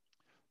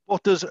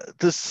 But there's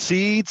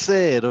seeds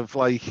there of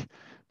like,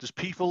 there's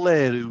people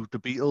there who the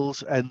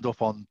Beatles end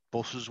up on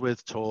buses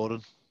with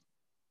touring.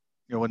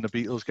 You know, when the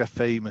Beatles get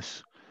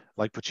famous,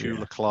 like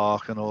Petula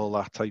Clark and all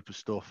that type of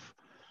stuff.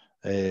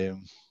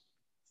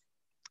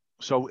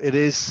 So it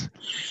is,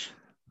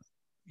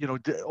 you know,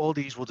 all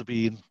these would have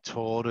been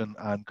touring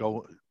and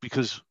go,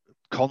 because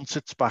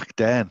concerts back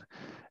then,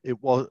 it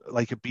was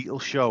like a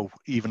Beatles show,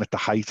 even at the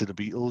height of the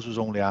Beatles, was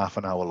only half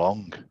an hour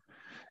long.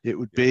 It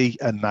would be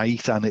a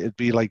night, and it'd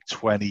be like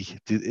 20.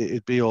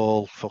 It'd be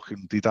all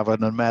fucking. They'd have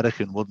an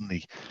American, wouldn't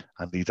he?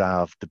 And they'd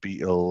have the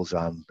Beatles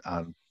and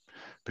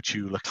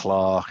Petula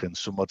Clark and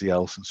somebody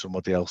else, and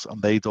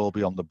they'd all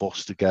be on the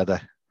bus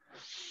together.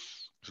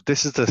 So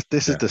this is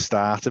the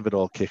start of it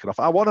all kicking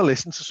off. I want to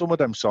listen to some of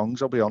them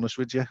songs. I'll be honest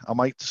with you. I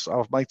might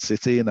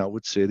sit here now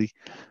with Siri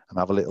and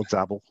have a little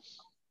dabble.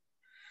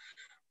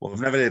 Well, I've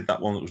never heard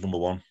that one that was number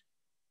 1.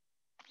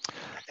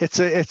 It's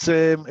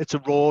a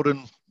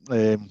roaring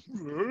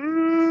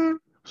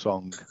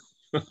song.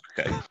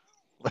 Okay.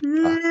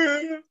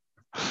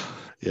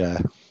 Yeah.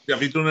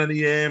 Have you done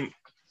any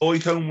boy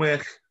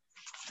homework?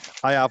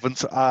 I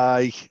haven't.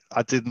 I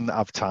didn't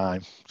have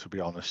time, to be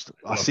honest.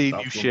 I seen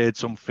you shared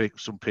some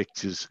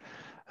pictures.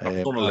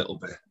 I've done a little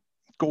bit.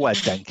 Go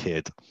ahead then,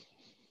 kid.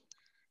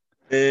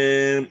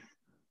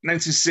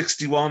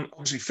 1961,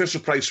 obviously Fisher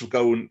Price were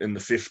going in the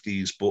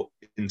 50s, but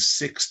in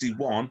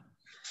 61,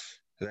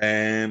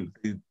 they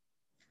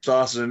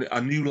started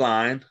a new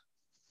line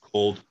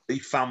called The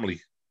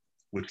Family,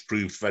 which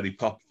proved very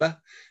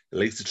popular. They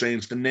later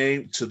changed the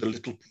name to The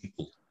Little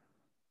People.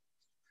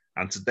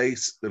 And to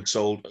date, they've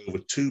sold over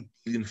 2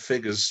 billion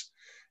figures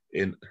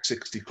in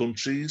 60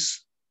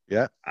 countries.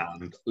 Yeah.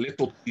 And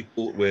Little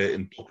People were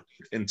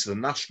inducted into the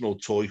National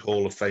Toy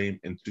Hall of Fame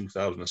in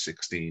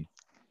 2016.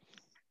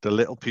 The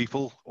Little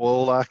People.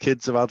 All our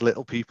kids have had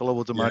Little People, I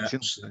would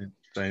imagine.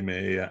 Same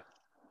here, yeah.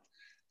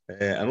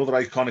 Another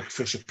iconic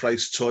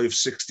Fisher-Price toy of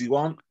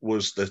 61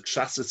 was the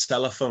Chatter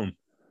telephone.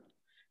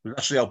 It was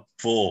actually out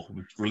before, it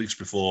was released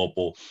before,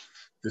 but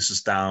this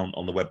is down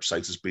on the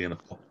website as being a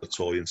popular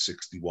toy in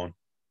 61.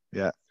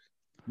 Yeah.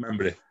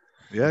 Remember it?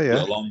 Yeah.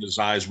 Little on his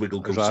eyes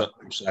wiggle from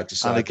side to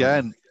side. And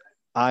again,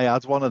 I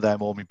had one of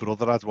them, or my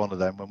brother had one of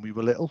them when we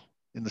were little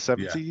in the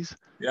 70s.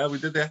 Yeah, we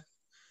did, yeah.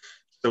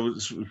 So it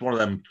was one of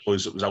them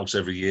toys that was out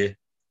every year.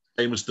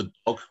 Same as the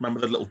dog.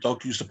 Remember the little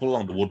dog you used to pull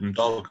along, the wooden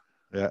dog?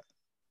 Yeah.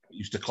 It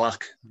used to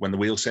clack. When the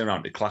wheels came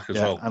around, it clack as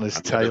well. And his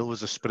tail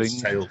was a spring.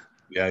 His tail.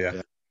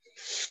 Yeah.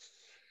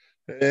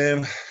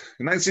 In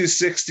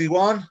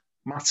 1961,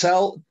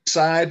 Mattel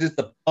decided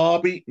that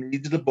Barbie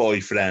needed a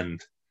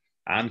boyfriend,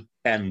 and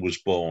Ken was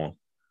born.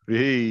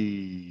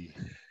 He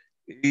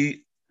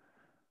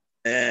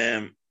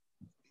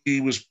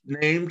was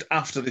named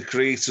after the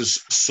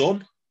creator's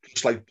son,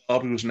 just like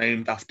Barbie was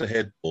named after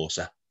her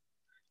daughter.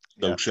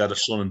 So she had a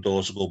son and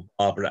daughter called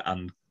Barbara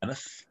and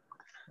Kenneth.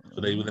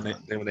 So they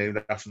were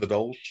named after the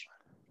dolls.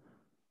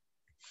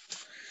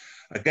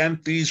 Again,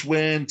 these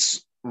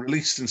weren't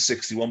released in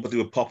 61, but they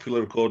were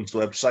popular according to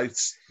the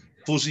websites.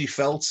 Fuzzy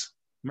Felt,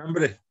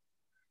 remember it?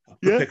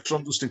 The picture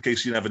on, just in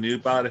case you never knew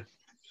about it.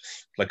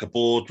 Like a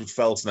board with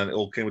felt, and then it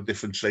all came with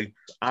different shapes.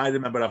 I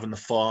remember having the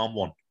farm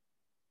one,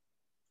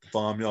 the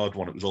farmyard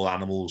one. It was all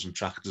animals and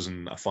tractors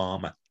and a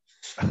farmer.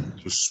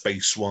 It was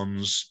space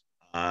ones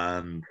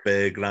and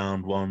bare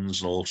ground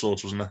ones and all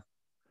sorts, wasn't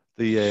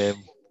it?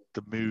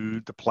 The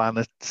moon, the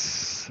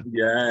planets.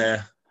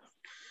 Yeah.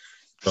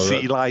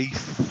 sea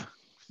life,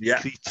 yeah,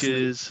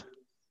 creatures.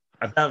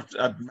 I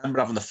remember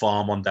having the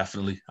farm one,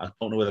 definitely. I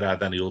don't know whether I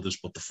had any others,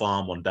 but the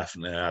farm one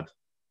definitely had.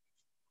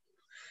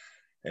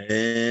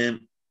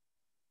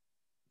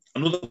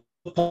 Another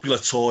popular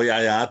toy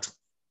I had,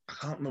 I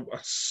can't remember.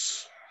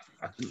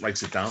 I didn't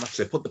write it down,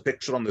 actually. I put the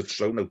picture on the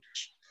show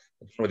notes.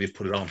 I don't know whether you've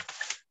put it on.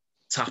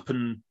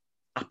 Tapping,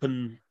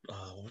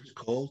 what's it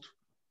called?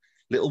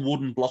 Little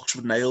wooden blocks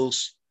with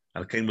nails.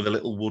 And it came with a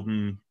little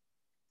wooden,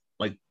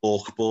 like,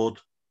 cork board.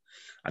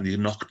 And you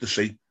knocked the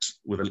shapes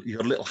with you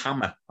got a little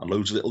hammer and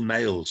loads of little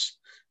nails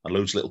and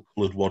loads of little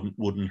coloured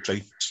wooden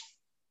shapes.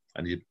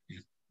 And you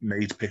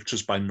made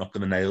pictures by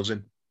knocking the nails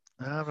in.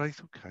 Ah, right,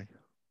 okay.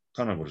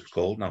 Can't remember what it's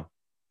called now.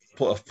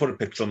 I've put a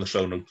picture on the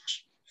show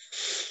notes.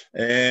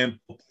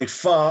 By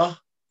far,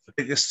 the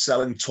biggest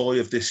selling toy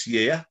of this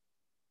year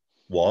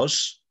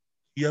was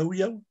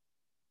yo-yo.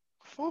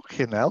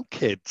 Fucking hell,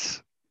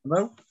 kids.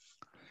 No?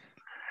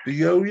 The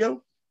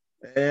yo-yo.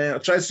 I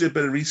tried to do a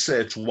bit of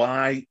research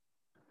why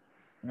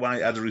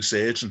it had a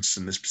resurgence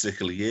in this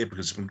particular year,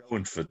 because it's been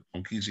going for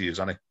donkey's years,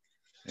 hasn't it?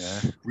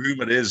 Yeah.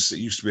 Rumour is it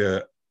used to be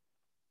a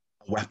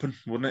weapon,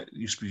 wouldn't it? It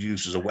used to be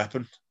used as a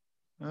weapon.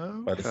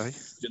 Oh, By okay.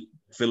 the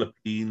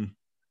Philippine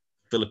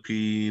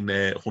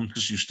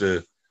hunters used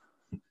to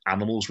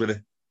animals with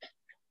it.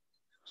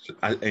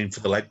 I aim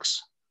for the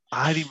legs.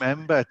 I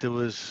remember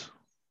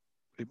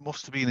it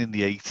must have been in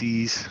the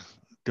 80s.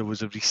 There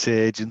was a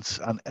resurgence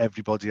and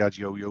everybody had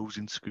yo-yos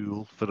in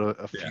school for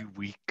a few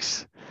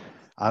weeks.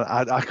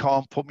 And I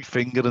can't put my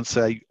finger and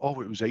say,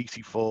 oh, it was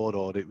 84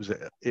 or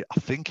I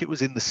think it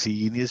was in the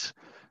seniors.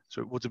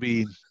 So it would have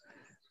been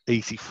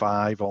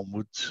 85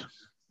 onwards.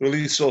 Well,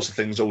 these sorts of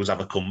things always have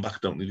a comeback,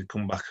 don't they? They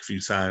come back a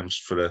few times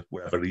for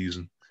whatever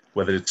reason,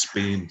 whether it's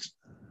been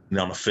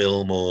on a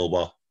film or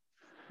what.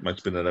 Might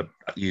have been in a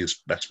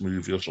year's best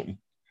movie or something.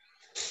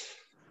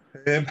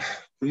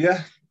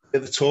 Yeah,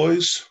 they're the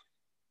toys.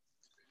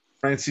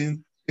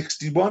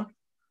 1961.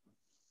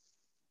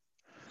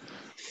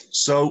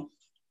 So,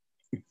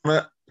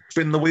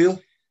 spin the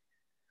wheel.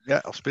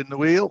 Yeah, I'll spin the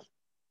wheel.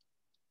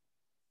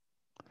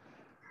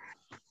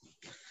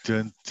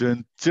 Dun,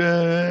 dun,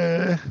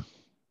 dun.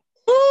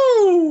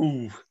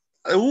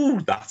 Ooh,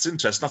 that's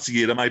interesting. That's the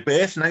year of my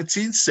birth,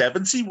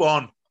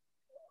 1971.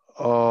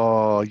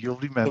 Oh, you'll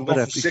remember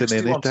everything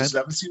in it then.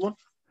 71.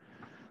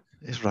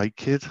 It's right,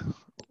 kid.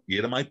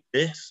 Year of my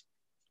birth.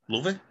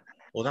 Love it.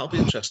 Well, that'll be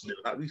interesting.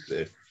 That'll be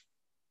fair.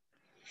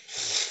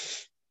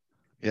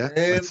 Yeah.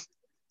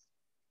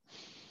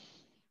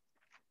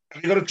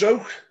 Have you got a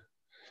joke?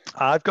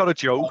 I've got a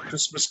joke.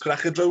 Christmas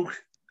cracker joke.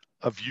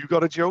 Have you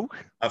got a joke?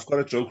 I've got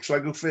a joke. Shall I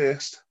go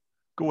first?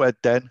 Go ahead,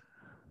 then.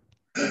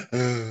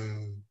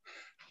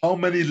 How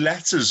many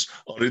letters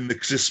are in the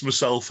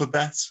Christmas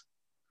alphabet?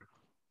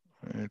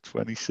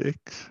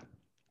 26.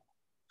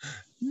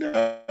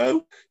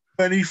 No,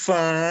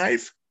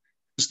 25.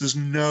 Because there's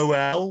no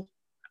L.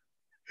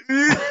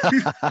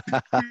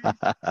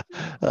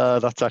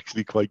 That's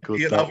actually quite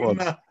good. That one.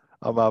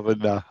 I'm having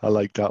that. I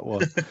like that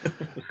one.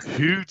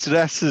 Who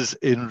dresses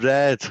in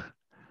red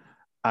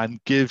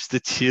and gives the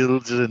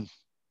children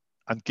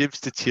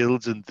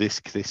this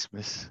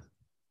Christmas?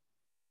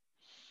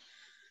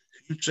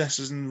 Who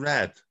dresses in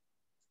red?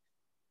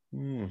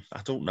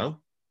 I don't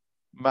know.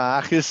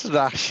 Marcus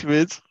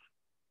Rashford.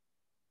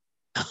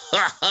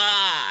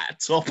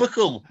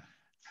 Topical.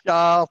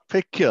 Charles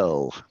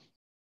Pickle.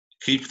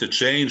 Keep the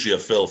change, you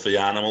filthy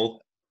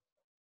animal.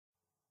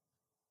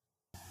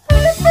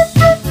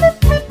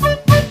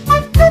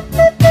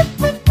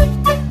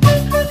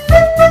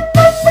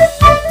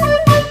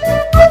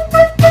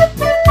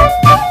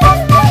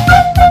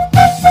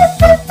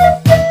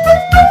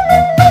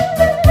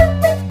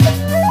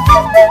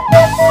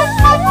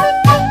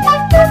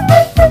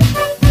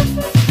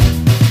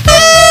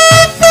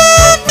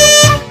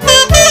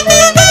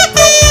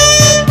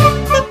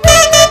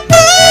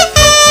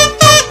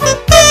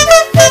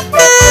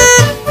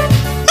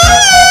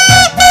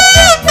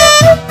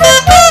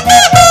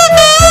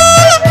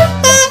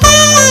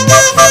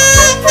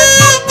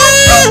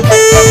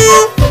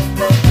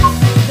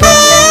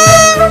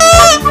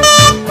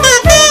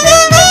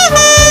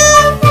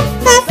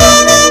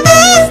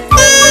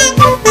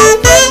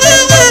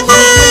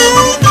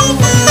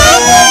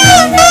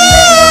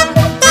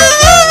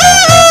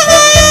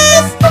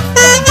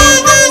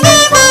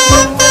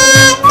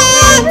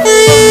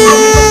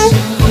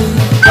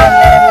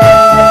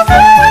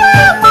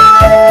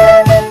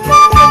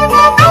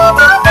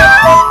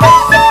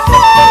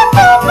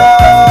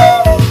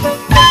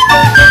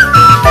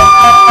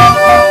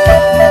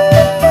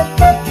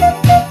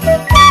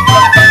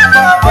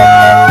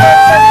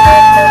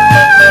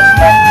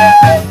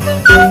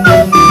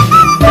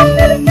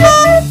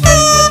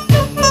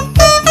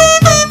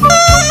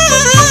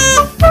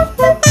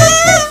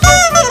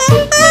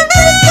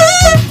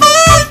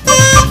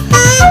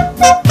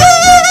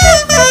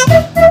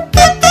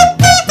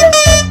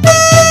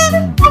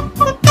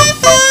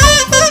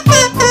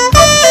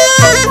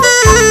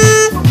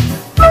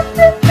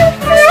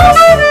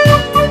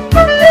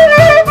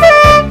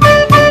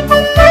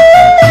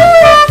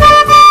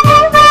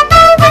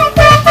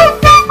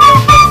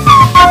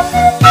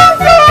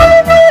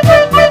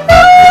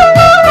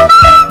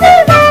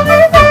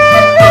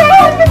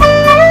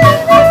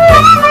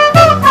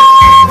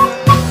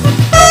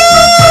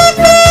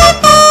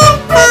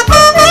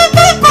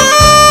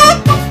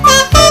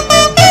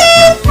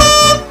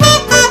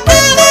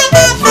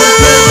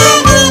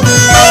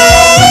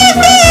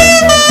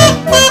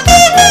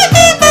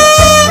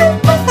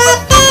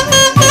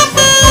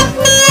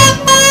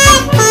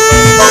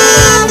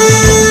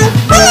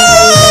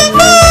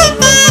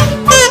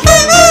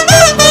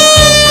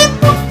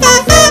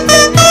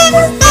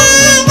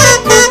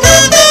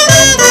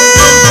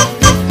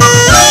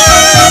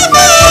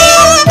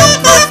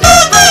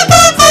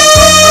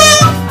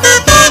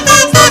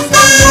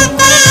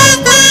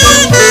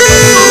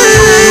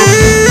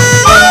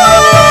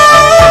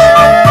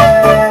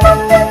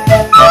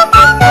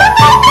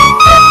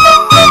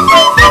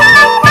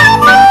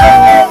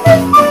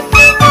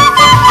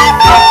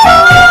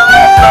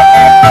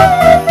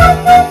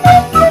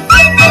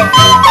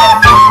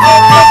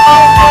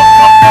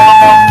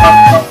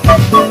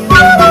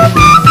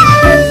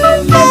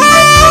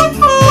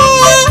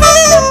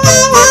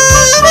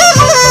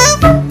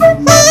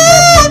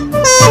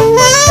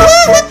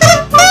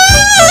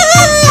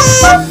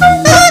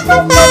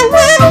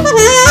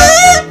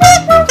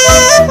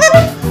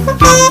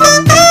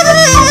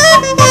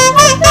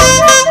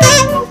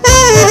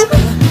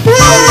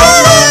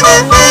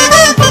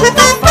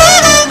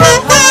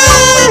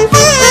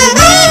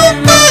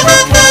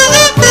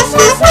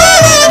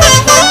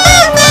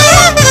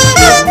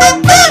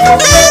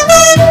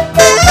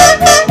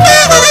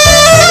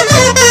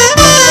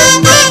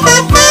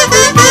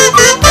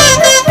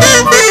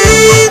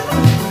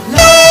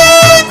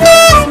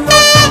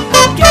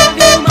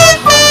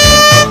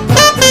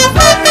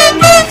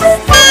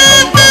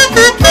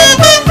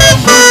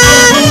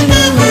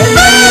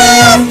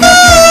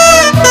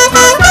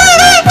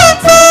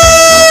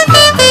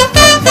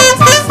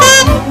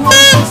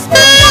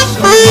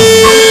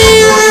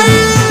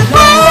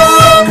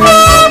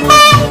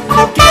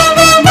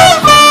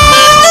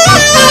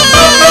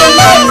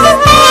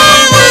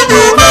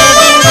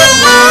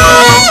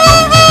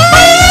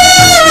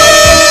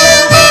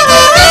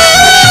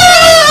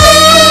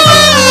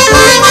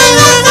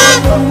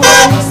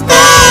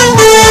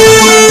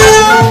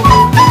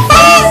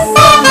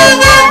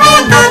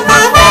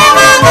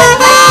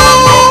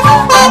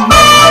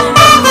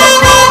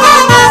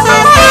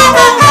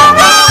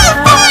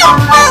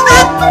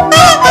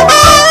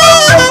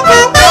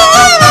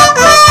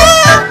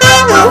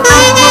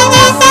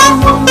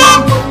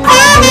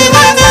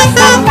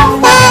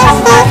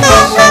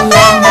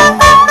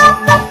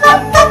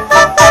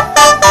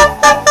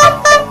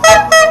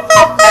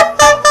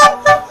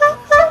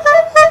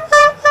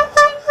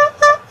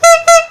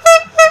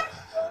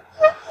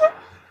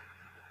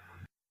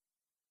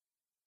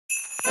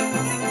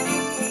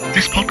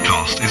 This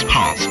podcast is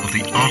part of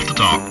the After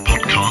Dark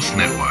Podcast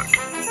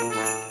Network.